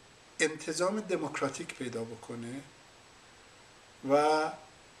خانواده انتظام دموکراتیک پیدا بکنه و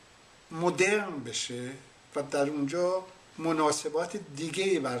مدرن بشه و در اونجا مناسبات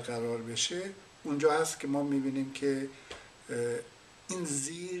دیگه‌ای برقرار بشه، اونجا هست که ما میبینیم که این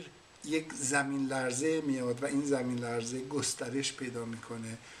زیر یک زمین لرزه میاد و این زمین لرزه گسترش پیدا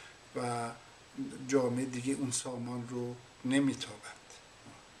میکنه و جامعه دیگه اون سامان رو نمیتابد.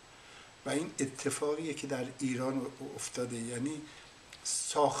 و این اتفاقیه که در ایران افتاده. یعنی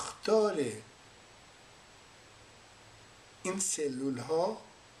ساختار این سلول ها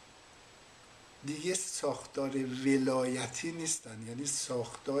دیگه ساختار ولایتی نیستن، یعنی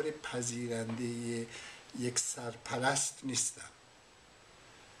ساختار پذیرنده یک سرپرست نیستن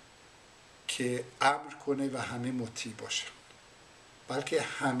که امر کنه و همه مطیع باشن، بلکه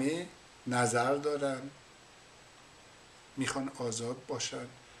همه نظر دارن، میخوان آزاد باشن،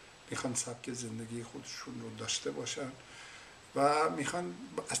 میخوان سبک زندگی خودشون رو داشته باشن و میخوان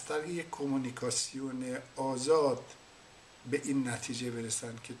از طریق یک کمونیکاسیون آزاد به این نتیجه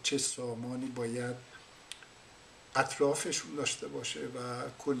برسن که چه سامانی باید اطرافشون داشته باشه و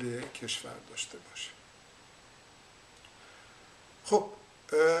کل کشور داشته باشه. خب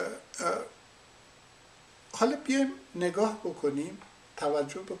حالا بیایم نگاه بکنیم،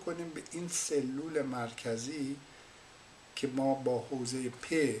 توجه بکنیم به این سلول مرکزی که ما با حوزه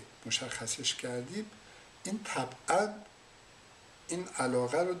پ مشخصش کردیم. این طبعا این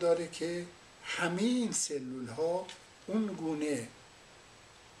علاقه رو داره که همه این سلول ها اون گونه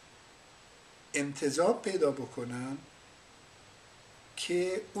انتظام پیدا بکنن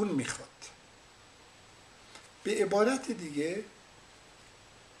که اون میخواد. به عبارت دیگه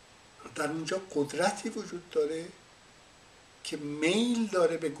در اونجا قدرتی وجود داره که میل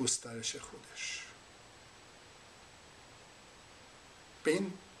داره به گسترش خودش. به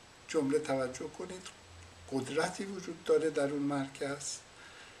این جمله توجه کنید، قدرتی وجود داره در اون مرکز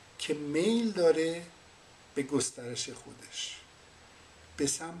که میل داره به گسترش خودش، به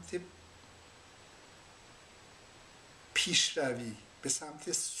سمت پیشروی، به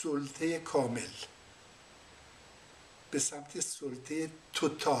سمت سلطه کامل، به سمت سلطه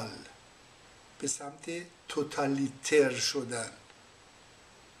توتال، به سمت توتالیتر شدن.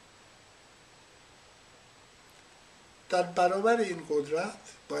 در برابر این قدرت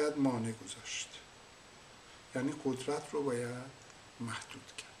باید مانع گذاشت، یعنی قدرت رو باید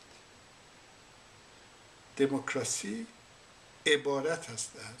محدود کرد. دموکراسی عبارت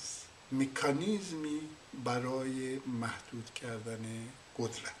است از مکانیزمی برای محدود کردن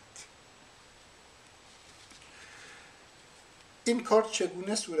قدرت. این کار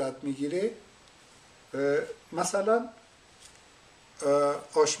چگونه صورت میگیره؟ مثلا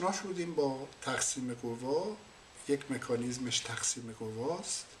آشنا شدیم با تقسیم قوا، یک مکانیزمش تقسیم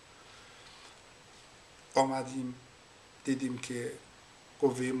قواست. آمدیم دیدیم که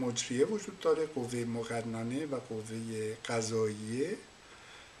قوه مجریه وجود داره، قوه مقننه و قوه قضاییه،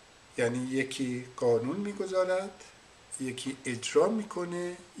 یعنی یکی قانون میگذارد، یکی اجرا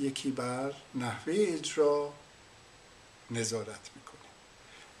میکنه، یکی بر نحوه اجرا نظارت میکنه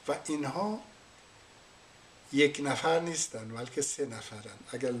و اینها یک نفر نیستن بلکه 3 نفرن.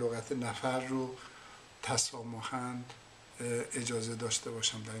 اگر لغت نفر رو تسامحاً اجازه داشته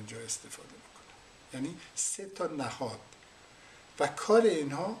باشم در اینجا استفاده میکنم، یعنی 3 تا نهاد و کار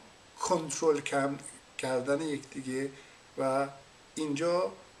اینها کنترل کردن یکدیگه و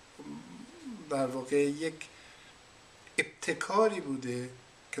اینجا در واقع یک ابتکاری بوده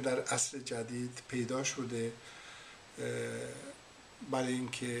که در عصر جدید پیدا شده برای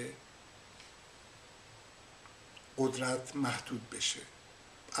اینکه قدرت محدود بشه.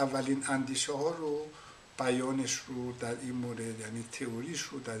 اولین اندیشه ها رو، بیانش رو در این مورد، یعنی تئوریش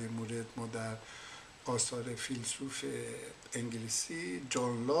رو در این مورد ما در آثار فیلسوف انگلیسی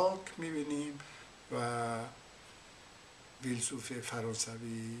جان لاک میبینیم و فیلسوف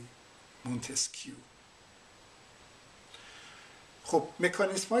فرانسوی مونتسکیو. خب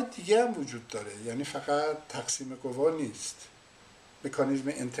مکانیزم های دیگه هم وجود داره، یعنی فقط تقسیم قوا نیست. مکانیزم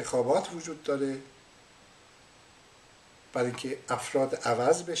انتخابات وجود داره برای اینکه افراد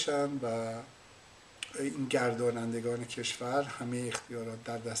عوض بشن و این گردانندگان کشور همه اختیارات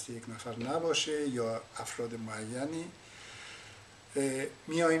در دست یک نفر نباشه یا افراد معینی.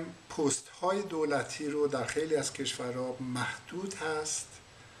 میایم پست های دولتی رو در خیلی از کشورها محدود هست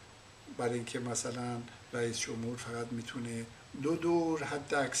برای اینکه مثلا رئیس جمهور فقط میتونه 2 دور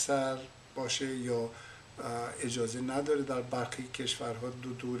حد اکثر باشه یا اجازه نداره در برخی کشورها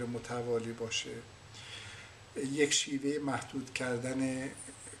 2 دور متوالی باشه. یک شیوه محدود کردن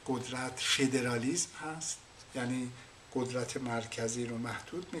قدرت فدرالیسم هست، یعنی قدرت مرکزی رو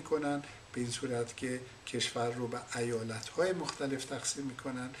محدود میکنن به این صورت که کشور رو به ایالت‌های مختلف تقسیم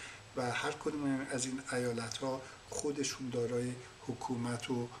میکنن و هر کدوم از این ایالت‌ها خودشون دارای حکومت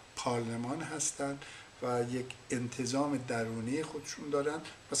و پارلمان هستن و یک انتظام درونی خودشون دارن.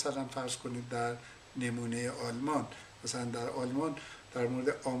 مثلا فرض کنید در نمونه آلمان، مثلا در آلمان در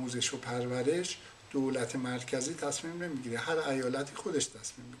مورد آموزش و پرورش دولت مرکزی تصمیم نمیگیره، هر ایالتی خودش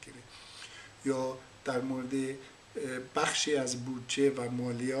تصمیم میگیره. یا در مورد بخشی از بودجه و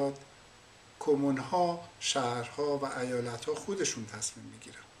مالیات کمونها، شهرها و ایالتها خودشون تصمیم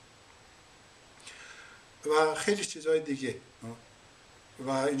میگیرن و خیلی چیزهای دیگه. و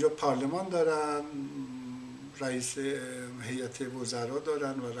اینجا پارلمان دارن، رئیس هیئت وزرا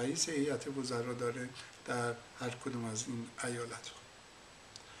دارن و رئیس هیئت وزرا داره در هر کدوم از این ایالت‌ها.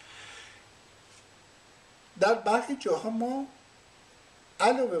 در برخی جاها ما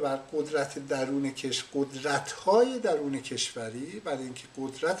علاوه بر قدرت‌های درون کشوری برای اینکه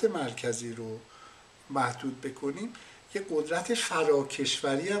قدرت مرکزی رو محدود بکنیم، یک قدرت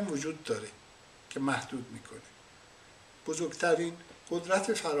فراکشوری هم وجود داره که محدود میکنه. بزرگترین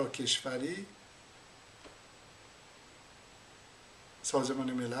قدرت فراکشوری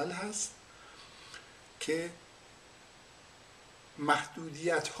سازمان ملل هست که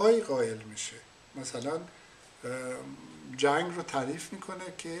محدودیت‌های قائل میشه. مثلا جنگ رو تعریف میکنه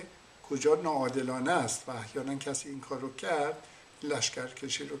که کجا ناعادلانه است و احیانا کسی این کار رو کرد،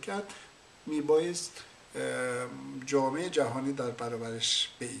 لشکرکشی رو کرد، میبایست جامعه جهانی در برابرش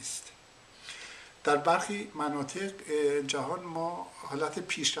بایست. در برخی مناطق جهان ما حالت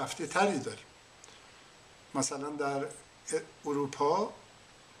پیشرفته تری داریم. مثلا در اروپا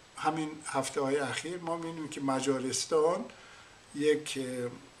همین هفته های اخیر ما می‌بینیم که مجارستان یک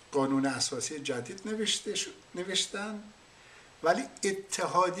قانون اساسی جدید نوشتن، ولی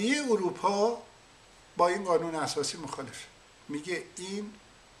اتحادیه اروپا با این قانون اساسی مخالف، میگه این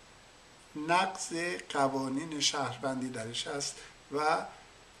نقض قوانین شهروندی درش است و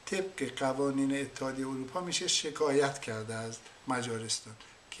طبق قوانین اتحادیه اروپا میشه شکایت کرده از مجارستان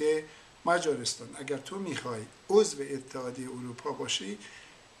که مجارستان اگر تو میخوای عضو اتحادیه اروپا باشی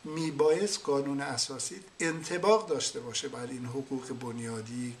میبایست قانون اساسی انطباق داشته باشه بر این حقوق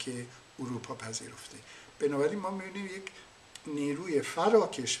بنیادی که اروپا پذیرفته. بنابراین ما میبینیم یک نیروی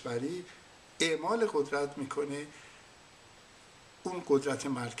فراکشوری اعمال قدرت میکنه، اون قدرت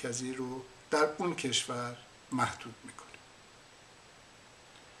مرکزی رو در اون کشور محدود میکنه.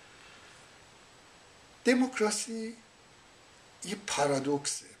 دموکراسی یه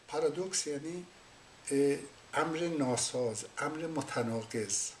پارادوکسه. پارادوکس یعنی امر ناساز، امر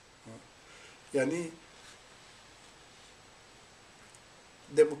متناقض. یعنی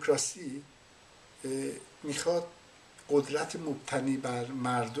دموکراسی میخواد قدرت مبتنی بر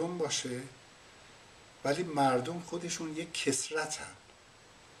مردم باشه، ولی مردم خودشون یک کثرت هم.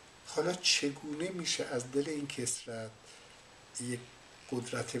 حالا چگونه میشه از دل این کثرت یک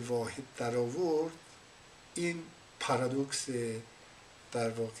قدرت واحد در آورد؟ این پارادوکس در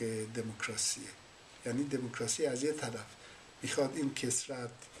واقع دموکراسیه. یعنی دموکراسی از یه طرف میخواد این کثرت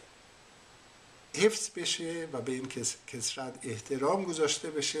حفظ بشه و به این کثرت احترام گذاشته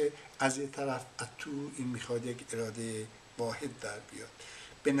بشه، از یه طرف از تو این میخواد یک اراده واحد در بیاد.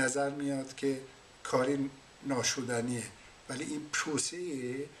 به نظر میاد که کاری ناشدنیه، ولی این پروسه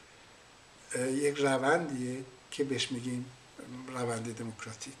یک روندیه که بهش میگیم روند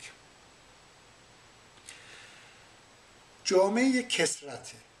دموکراتیک. جامعه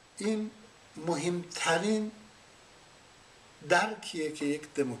کثرته، این مهمترین درکیه که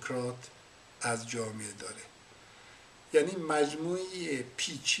یک دموکرات از جامعه داره. یعنی مجموعی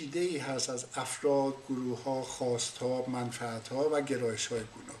پیچیده‌ای هست از افراد، گروه‌ها، خواست‌ها، منفعت‌ها و گرایش‌های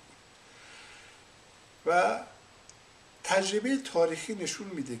گوناگون. و تجربه تاریخی نشون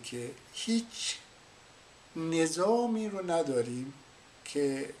میده که هیچ نظامی رو نداریم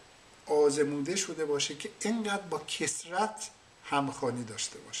که آزموده شده باشه که اینقدر با کثرت همخوانی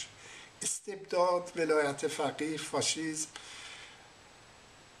داشته باشه. استبداد، ولایت فقیه، فاشیسم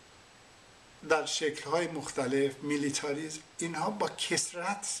در شکل‌های مختلف، میلیتاریسم، اینها با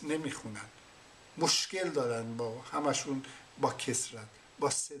کثرت نمیخونن، مشکل دارن با همشون، با کثرت، با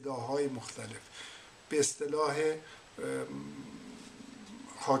صداهای مختلف. به اصطلاح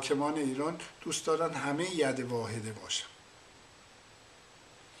حاکمان ایران دوست دارن همه ید واحده باشن.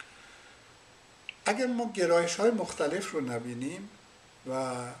 اگر ما گرایش‌های مختلف رو نبینیم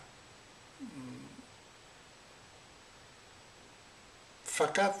و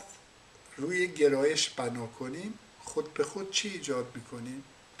فقط روی گرایش بنا کنیم، خود به خود چی ایجاد میکنیم؟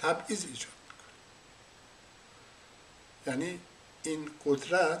 تبعیض ایجاد میکنیم. یعنی این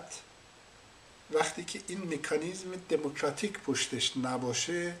قدرت وقتی که این مکانیزم دموکراتیک پشتش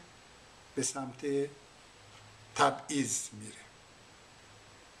نباشه به سمت تبعیض میره.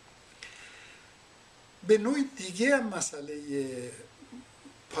 به نوع دیگه هم مسئله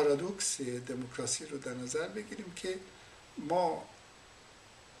پارادوکس دموکراسی رو در نظر بگیریم که ما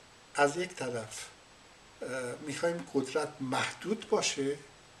از یک طرف میخوایم قدرت محدود باشه،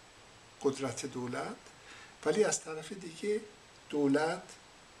 قدرت دولت، ولی از طرف دیگه دولت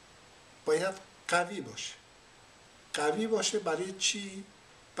باید قوی باشه. قوی باشه برای چی؟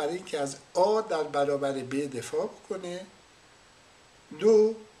 برای اینکه از آ در برابر ب دفاع کنه،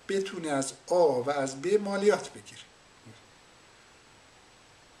 دو بتونه از آ و از ب مالیات بگیره.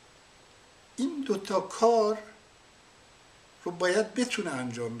 این دوتا کار رو باید بتونه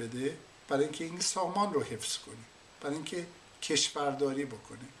انجام بده برای اینکه این سامان رو حفظ کنه، برای اینکه کشورداری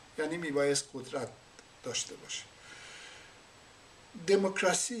بکنه. یعنی میبایست قدرت داشته باشه.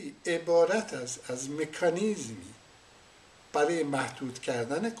 دموکراسی عبارت از مکانیزمی برای محدود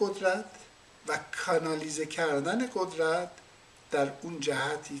کردن قدرت و کانالیزه کردن قدرت در اون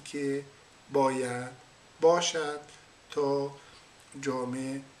جهتی که باید باشد تا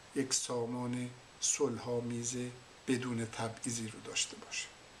جامعه یک سامان صلح‌آمیز بدون تبعیضی رو داشته باشه.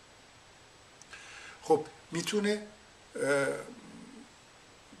 خب میتونه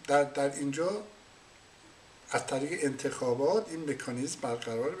در اینجا از طریق انتخابات این مکانیزم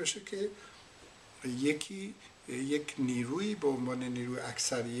برقرار بشه که یک نیروی به عنوان نیروی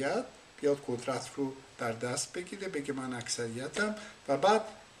اکثریت بیاد قدرت رو در دست بگیره، بگه من اکثریتم و بعد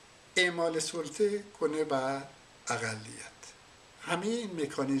اعمال سلطه کنه بر اقلیت. همه این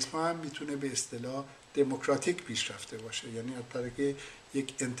مکانیزم ها هم میتونه به اصطلاح دموکراتیک پیش رفته باشه، یعنی از طریق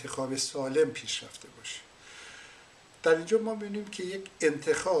یک انتخاب سالم پیش رفته باشه. در اینجا ما ببینیم که یک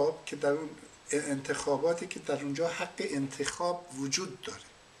انتخاب که در اون انتخاباتی که در اونجا حق انتخاب وجود داره،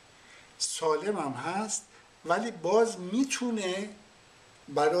 سالم هم هست، ولی باز میتونه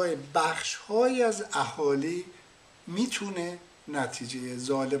برای بخش‌هایی از اهالی میتونه نتیجه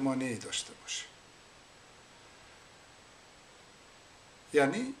ظالمانه‌ای داشته باشه.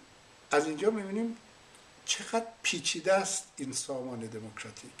 یعنی از اینجا می‌بینیم چقدر پیچیده است این سامان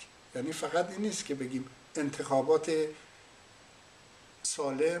دموکراتیک. یعنی فقط این نیست که بگیم انتخابات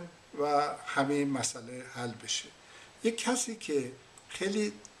سالم و همه این مسئله حل بشه. یک کسی که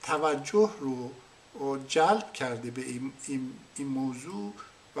خیلی توجه رو جلب کرده به این موضوع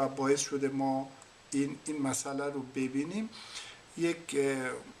و باعث شده ما این مسئله رو ببینیم، یک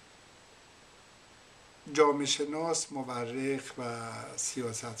جامعه شناس، مورخ و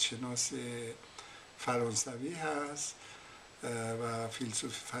سیاست شناس فرانسوی هست و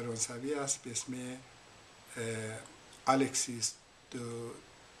فیلسوف فرانسوی هست به اسم الکسیس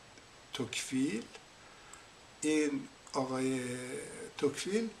توکویل. این آقای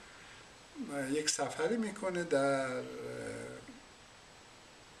توکویل یک سفری میکنه در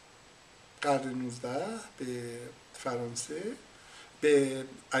قرن 19 به فرانسه، به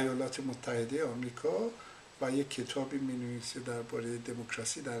ایالات متحده آمریکا و یک کتابی می‌نویسه درباره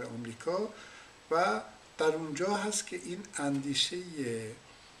دموکراسی در آمریکا و در اونجا هست که این اندیشه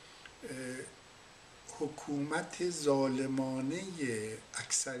حکومت ظالمانه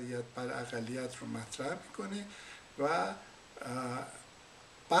اکثریت بر اقلیت رو مطرح میکنه و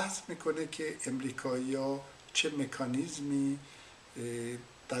بحث میکنه که امریکایی‌ها چه مکانیزمی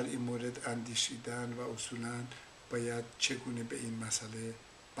در این مورد اندیشیدن و اصولاً باید چگونه به این مسئله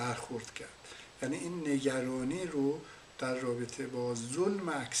برخورد کرد. یعنی این نگرانی رو در رابطه با ظلم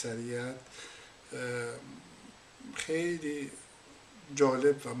اکثریت خیلی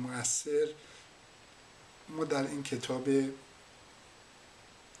جالب و مؤثر ما در این کتاب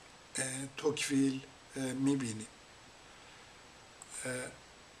توکویل میبینیم.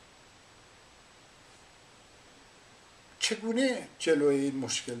 چگونه جلوی این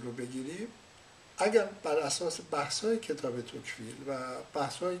مشکل رو بگیریم؟ اگر بر اساس بحث‌های کتاب توکویل و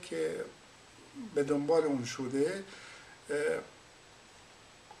بحث‌هایی که به دنبال اون شده،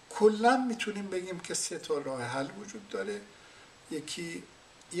 کلاً میتونیم بگیم که 3 تا راه حل وجود داره. یکی،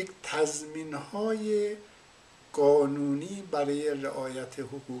 یک تضمین‌های قانونی برای رعایت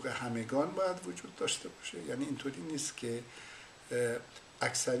حقوق همگان باید وجود داشته باشه. یعنی اینطوری نیست که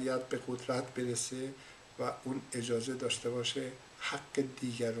اکثریت به قدرت برسه و اون اجازه داشته باشه حق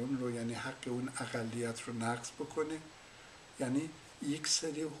دیگران رو، یعنی حق اون اقلیت رو نقض بکنه. یعنی یک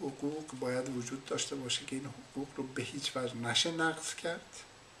سری حقوق باید وجود داشته باشه که این حقوق رو به هیچ وجه نشه نقض کرد.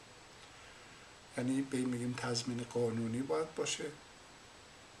 یعنی به این میگیم تضمین قانونی باید باشه.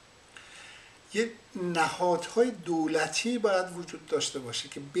 یه نهادهای دولتی باید وجود داشته باشه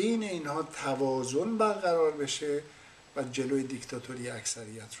که بین اینها توازن برقرار بشه و جلوی دیکتاتوری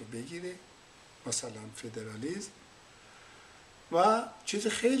اکثریت رو بگیره، مثلا فدرالیسم. و چیز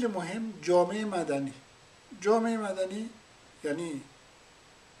خیلی مهم، جامعه مدنی. جامعه مدنی یعنی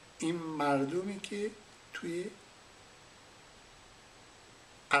این مردمی که توی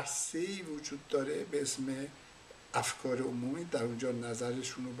عرصه‌ای وجود داره به اسم افکار عمومی، در اونجا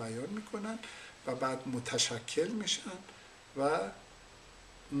نظرشون رو بیان میکنن و بعد متشکل میشن و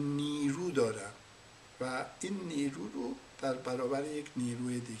نیرو دارن و این نیرو رو در برابر یک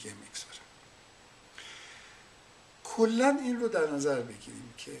نیروی دیگه میگذارن. کلا این رو در نظر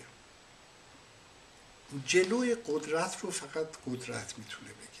بگیریم که جلوی قدرت رو فقط قدرت میتونه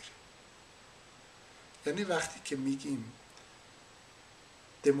بگیره. یعنی وقتی که میگیم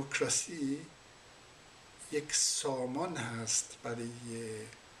دموکراسی یک سامان هست برای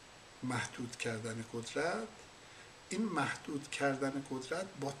محدود کردن قدرت، این محدود کردن قدرت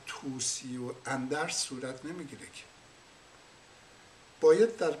با توصیه و اندرز صورت نمیگیره که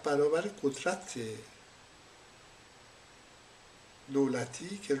باید در برابر قدرت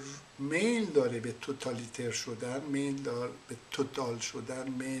دولتی که میل داره به توتالیتر شدن، میل داره به توتال شدن،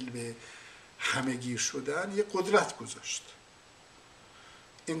 میل به همه‌گیر شدن، یه قدرت گذاشت.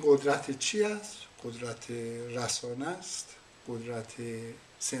 این قدرت چی است؟ قدرت رسانه است، قدرت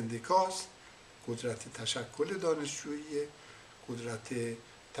سندیکاست، قدرت تشکل دانشجویی، قدرت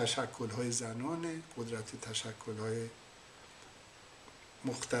تشکل‌های زنانه، قدرت تشکل‌های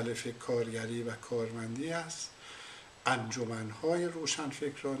مختلف کارگری و کارمندی است، انجمن‌های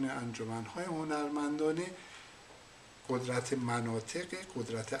روشنفکرانه، انجمن‌های هنرمندانه، قدرت مناطق،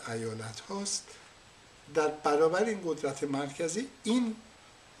 قدرت ایالت هاست. در برابر این قدرت مرکزی این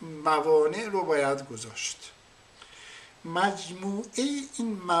موانع رو باید گذاشت. مجموعه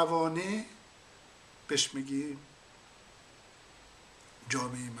این موانع بهش میگیم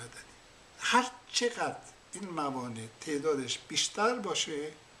جامعه مدنی. هر چقدر این موانع تعدادش بیشتر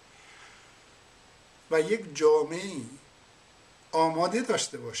باشه و یک جامعه آماده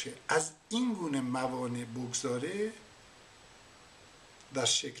داشته باشه از این گونه موانع بگذاره در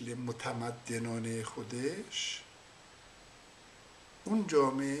شکل متمدنانه خودش، اون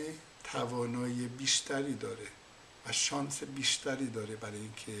جامعه توانایی بیشتری داره و شانس بیشتری داره برای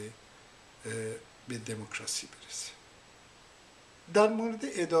اینکه به دموکراسی برسه. در مورد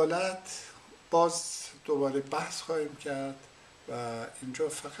عدالت باز دوباره بحث خواهیم کرد و اینجا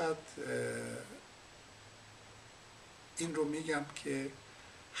فقط این رو میگم که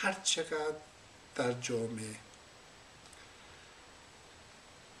هر چقدر در جامعه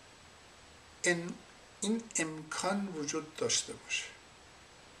این امکان وجود داشته باشه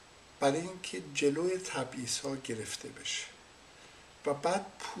برای اینکه جلوی تبعیض‌ها گرفته بشه و بعد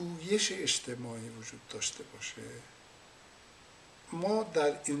پویش اجتماعی وجود داشته باشه، ما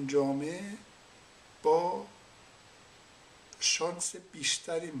در این جامعه با شانس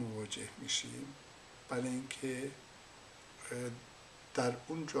بیشتری مواجه میشیم برای اینکه در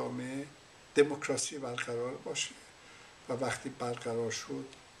اون جامعه دموکراسی برقرار باشه و وقتی برقرار شد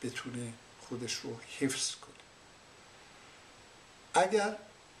بتونه خودش رو حفظ کنه. اگر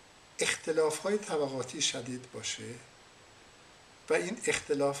اختلاف‌های طبقاتی شدید باشه و این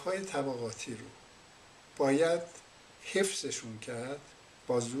اختلاف‌های طبقاتی رو باید حفظشون کرد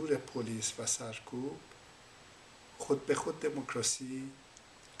با زور پلیس و سرکوب، خود به خود دموکراسی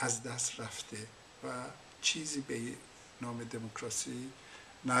از دست رفته و چیزی به نام دموکراسی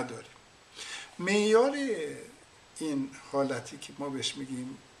نداریم. معیار این حالتی که ما بهش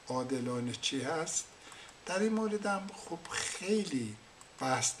میگیم عادلانه چی هست، در این مورد هم خب خیلی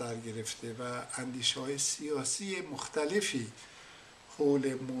بحث در گرفته و اندیشه های سیاسی مختلفی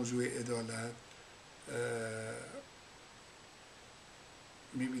حول موضوع عدالت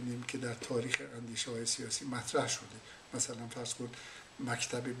میبینیم که در تاریخ اندیشه های سیاسی مطرح شده. مثلا فرض کن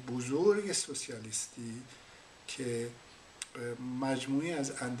مکتب بزرگ سوسیالیستی که مجموعی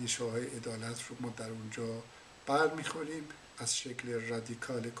از اندیشه های عدالت رو ما در اونجا برمیخوریم، از شکل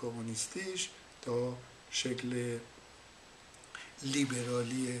رادیکال کمونیستیش تا شکل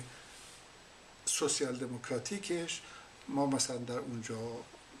لیبرالی سوسیال دموکراتیکش، ما مثلا در اونجا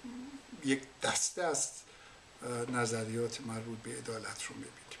یک دسته از نظریات مربوط به عدالت رو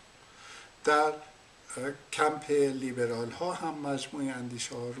میبینیم. در کمپ لیبرال ها هم مجموعه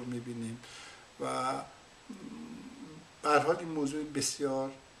اندیشه ها رو میبینیم و به هر حال این موضوع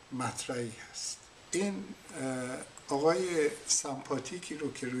بسیار مطرحی هست. این آقای سمپاتیکی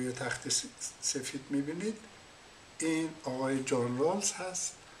رو که روی تخت سفید میبینید، این آقای جان رالز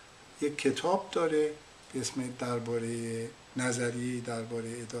هست. یک کتاب داره به اسم درباره نظریه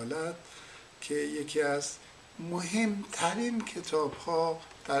درباره عدالت که یکی از مهمترین کتاب ها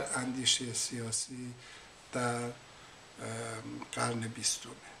در اندیشه سیاسی در قرن 20.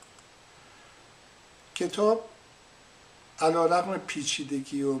 کتاب علیرغم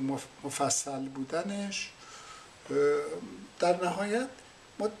پیچیدگی و مفصل بودنش، در نهایت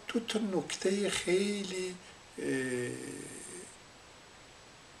ما دو تا نکته خیلی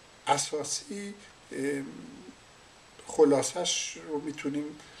اساسی خلاصش رو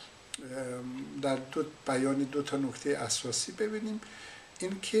میتونیم در بیان دو تا نکته اساسی ببینیم.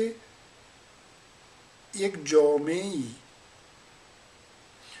 این که یک جامعه‌ای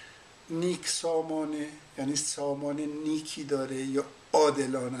نیک سامانه، یعنی سامان نیکی داره یا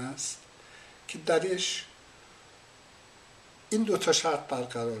عادلانه است که درش این دو تا شرط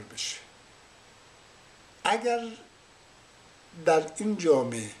برقرار بشه. اگر در این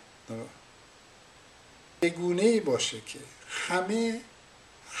جامعه بگونه‌ای باشه که همه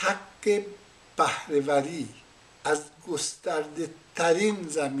حق بهره‌وری از گسترده ترین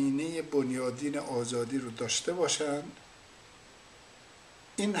زمینه بنیادین آزادی رو داشته باشن،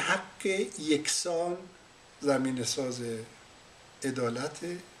 این حق یکسان زمینه ساز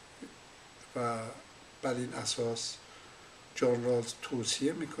عدالته و بر این اساس جان رالز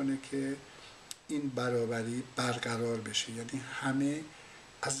توصیه میکنه که این برابری برقرار بشه، یعنی همه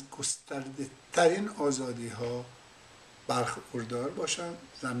از گسترده ترین آزادی ها برخوردار باشن،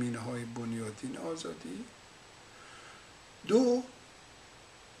 زمینه های بنیادین آزادی. دو،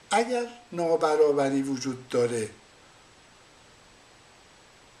 اگر نابرابری وجود داره،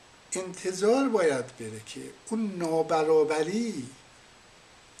 انتظار باید بره که اون نابرابری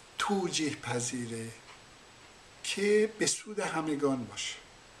توجیه پذیره که به سود همگان باشه.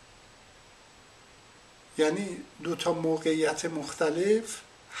 یعنی دو تا موقعیت مختلف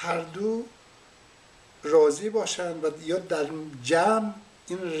هر دو راضی باشن و یا در جمع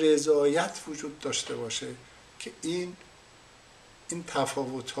این رضایت وجود داشته باشه که این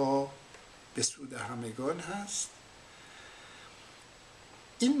تفاوت‌ها به سود همگان هست.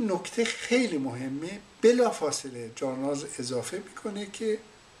 این نکته خیلی مهمه. بلافاصله جاناز اضافه میکنه که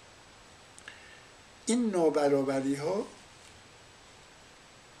این نابرابری ها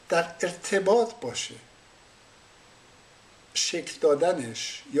در ارتباط باشه، شکل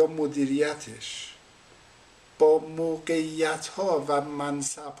دادنش یا مدیریتش با موقعیت ها و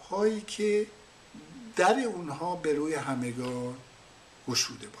منصب هایی که در اونها به روی همگان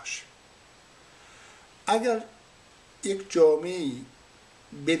گشوده باشه. اگر یک جامعه‌ای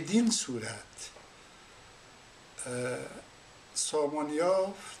بدین صورت سامان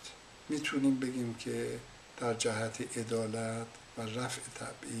یافت، میتونیم بگیم که در جهت عدالت و رفع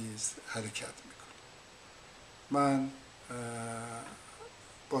تبعیض حرکت میکنه. من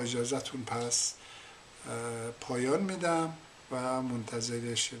با اجازهتون پس پایان میدم و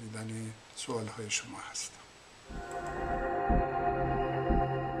منتظر شنیدن سوالهای شما هستم.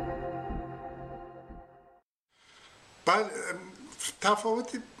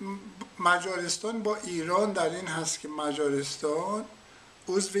 تفاوت مجارستان با ایران در این هست که مجارستان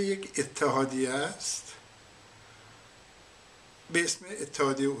عضو یک اتحادیه است به اسم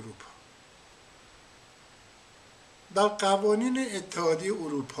اتحادیه اروپا. در قوانین اتحادیه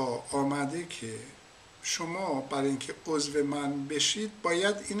اروپا آمده که شما برای اینکه عضو من بشید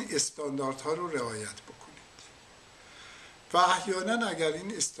باید این استانداردها رو رعایت بکنید و احیانا اگر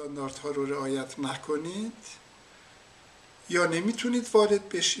این استانداردها رو رعایت نکنید یا نمیتونید وارد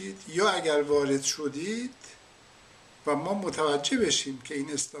بشید، یا اگر وارد شدید و ما متوجه بشیم که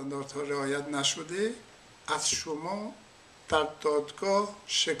این استانداردها رعایت نشده، از شما در دادگاه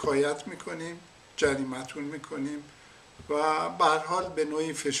شکایت میکنیم، جریمتون میکنیم و به هر حال به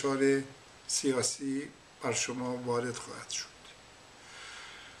نوعی فشار سیاسی بر شما وارد خواهد شد.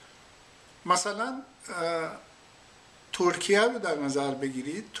 مثلا ترکیه رو در نظر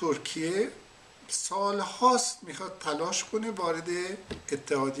بگیرید. ترکیه سال هاست میخواد تلاش کنه وارد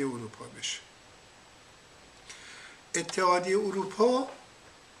اتحادیه اروپا بشه. اتحادیه اروپا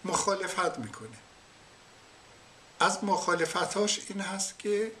مخالفت میکنه. از مخالفتاش این هست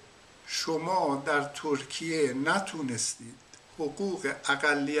که شما در ترکیه نتونستید حقوق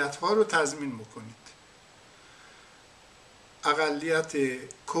اقلیت ها رو تضمین بکنید. اقلیت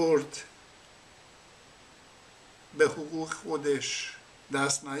کرد به حقوق خودش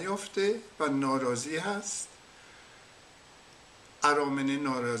دست نیافته و ناراضی هست. ارامنه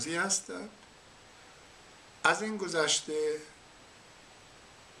ناراضی هستند. از این گذشته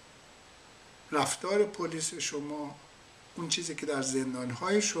رفتار پلیس شما، اون چیزی که در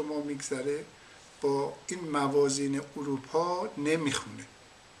زندانهای شما میگذره با این موازین اروپا نمیخونه.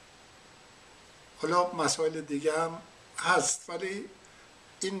 حالا مسائل دیگه هم هست ولی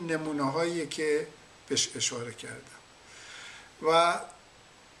این نمونه هایی که بهش اشاره کردم و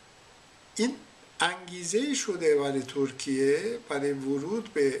این انگیزه شده برای ترکیه برای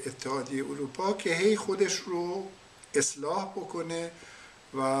ورود به اتحادیه اروپا که هی خودش رو اصلاح بکنه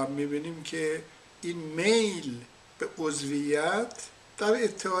و میبینیم که این میل به عضویت در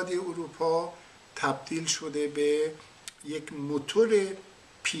اتحادیه اروپا تبدیل شده به یک موتور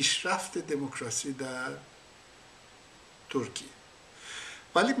پیشرفت دموکراسی در ترکیه.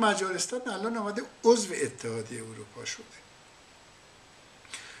 ولی مجارستان الان آمده عضو اتحادیه اروپا شده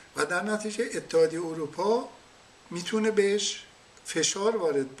و در نتیجه اتحادیه اروپا میتونه بهش فشار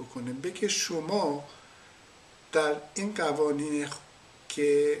وارد بکنه بگه شما در این قوانین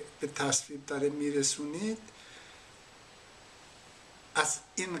که به تصویب داره میرسونید، از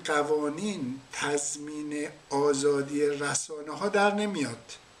این قوانین تضمین آزادی رسانه ها در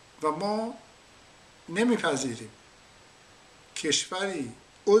نمیاد و ما نمیپذیریم کشوری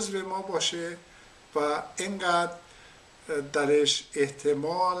عضو ما باشه و اینقدر درش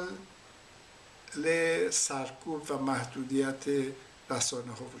احتمال سرکوب و محدودیت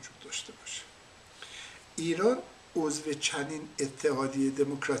رسانه ها وجود داشته باشه. ایران عضو چنین اتحادیه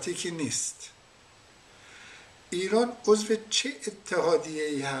دموکراتیکی نیست. ایران عضو چه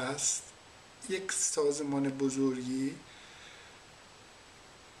اتحادیه‌ای هست؟ یک سازمان بزرگی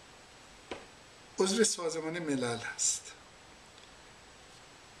عضو سازمان ملل هست.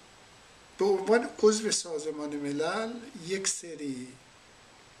 به عنوان عضو سازمان ملل یک سری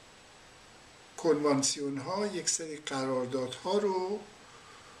کنوانسیون ها، یک سری قراردادها رو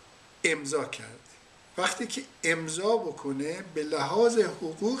امضا کرده. وقتی که امضا بکنه به لحاظ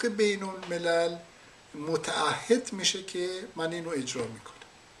حقوق بین الملل متعهد میشه که من اینو اجرا میکنم.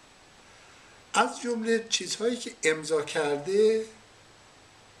 از جمله چیزهایی که امضا کرده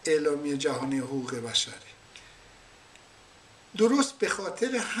اعلامیه جهانی حقوق بشره. درست به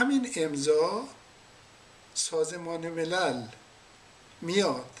خاطر همین امضا سازمان ملل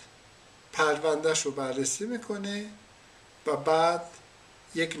میاد پروندهش رو بررسی میکنه و بعد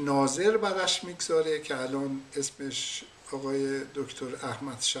یک ناظر برش میگذاره که الان اسمش آقای دکتر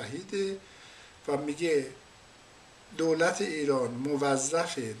احمد شهیده و میگه دولت ایران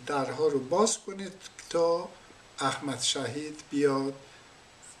موظفه درها رو باز کنه تا احمد شهید بیاد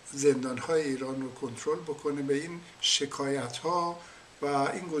زندانهای ایران رو کنترل بکنه، به این شکایت ها و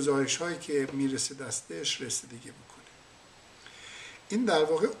این گزارش هایی که میرسه دستش رسیدگی بکنه. این در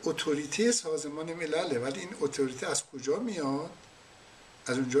واقع اتوریته سازمان ملله. ولی این اتوریته از کجا میاد؟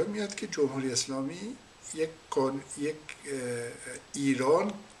 از اونجا میاد که جمهوری اسلامی یک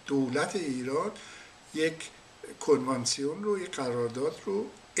ایران، دولت ایران یک کنوانسیون رو، یک قرارداد رو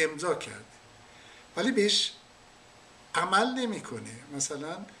امضا کرده ولی بهش عمل نمیکنه.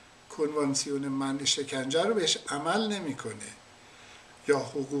 مثلا کنوانسیون منع شکنجه رو بهش عمل نمیکنه یا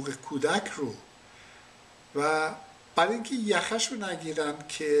حقوق کودک رو. و برای اینکه یخش رو نگیرن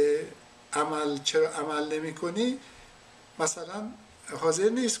که چرا عمل نمیکنی، مثلا حاضر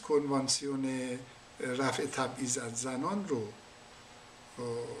نیست کنوانسیون رفع تبعیض از زنان رو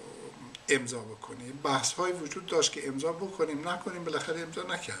امضا بکنیم. بحث های وجود داشت که امضا بکنیم نکنیم، بالاخره امضا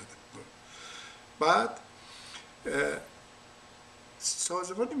نکردن. بعد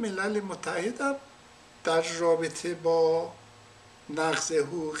سازمان ملل متحد هم در رابطه با نقض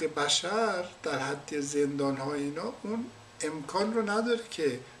حقوق بشر در حد زندان ها اینا اون امکان رو نداره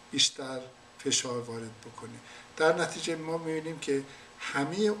که بیشتر فشار وارد بکنه. در نتیجه ما میبینیم که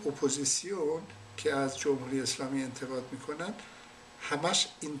همه اپوزیسیون که از جمهوری اسلامی انتقاد میکنن همش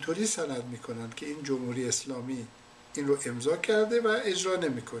اینطوری سند میکنن که این جمهوری اسلامی این رو امضا کرده و اجرا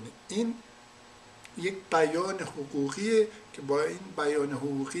نمیکنه. این یک بیان حقوقیه که با این بیان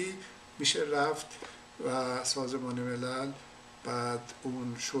حقوقی میشه رفت و سازمان ملل بعد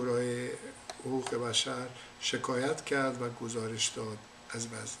اون شورای حقوق بشر شکایت کرد و گزارش داد از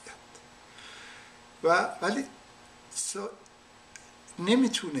وضعیت. ولی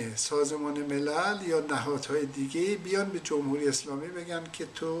نمیتونه سازمان ملل یا نهادهای دیگه بیان به جمهوری اسلامی بگن که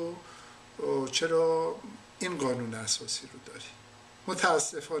تو چرا این قانون اساسی رو داری.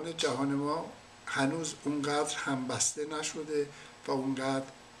 متاسفانه جهان ما هنوز اونقدر همبسته نشده و اونقدر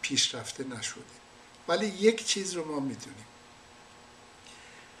پیشرفته نشده. ولی یک چیز رو ما میدونیم،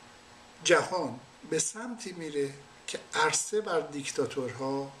 جهان به سمتی میره که عرصه بر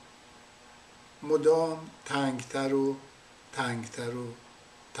دیکتاتورها مدام تنگتر و تنگتر و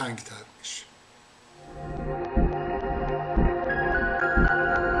تنگتر میشه.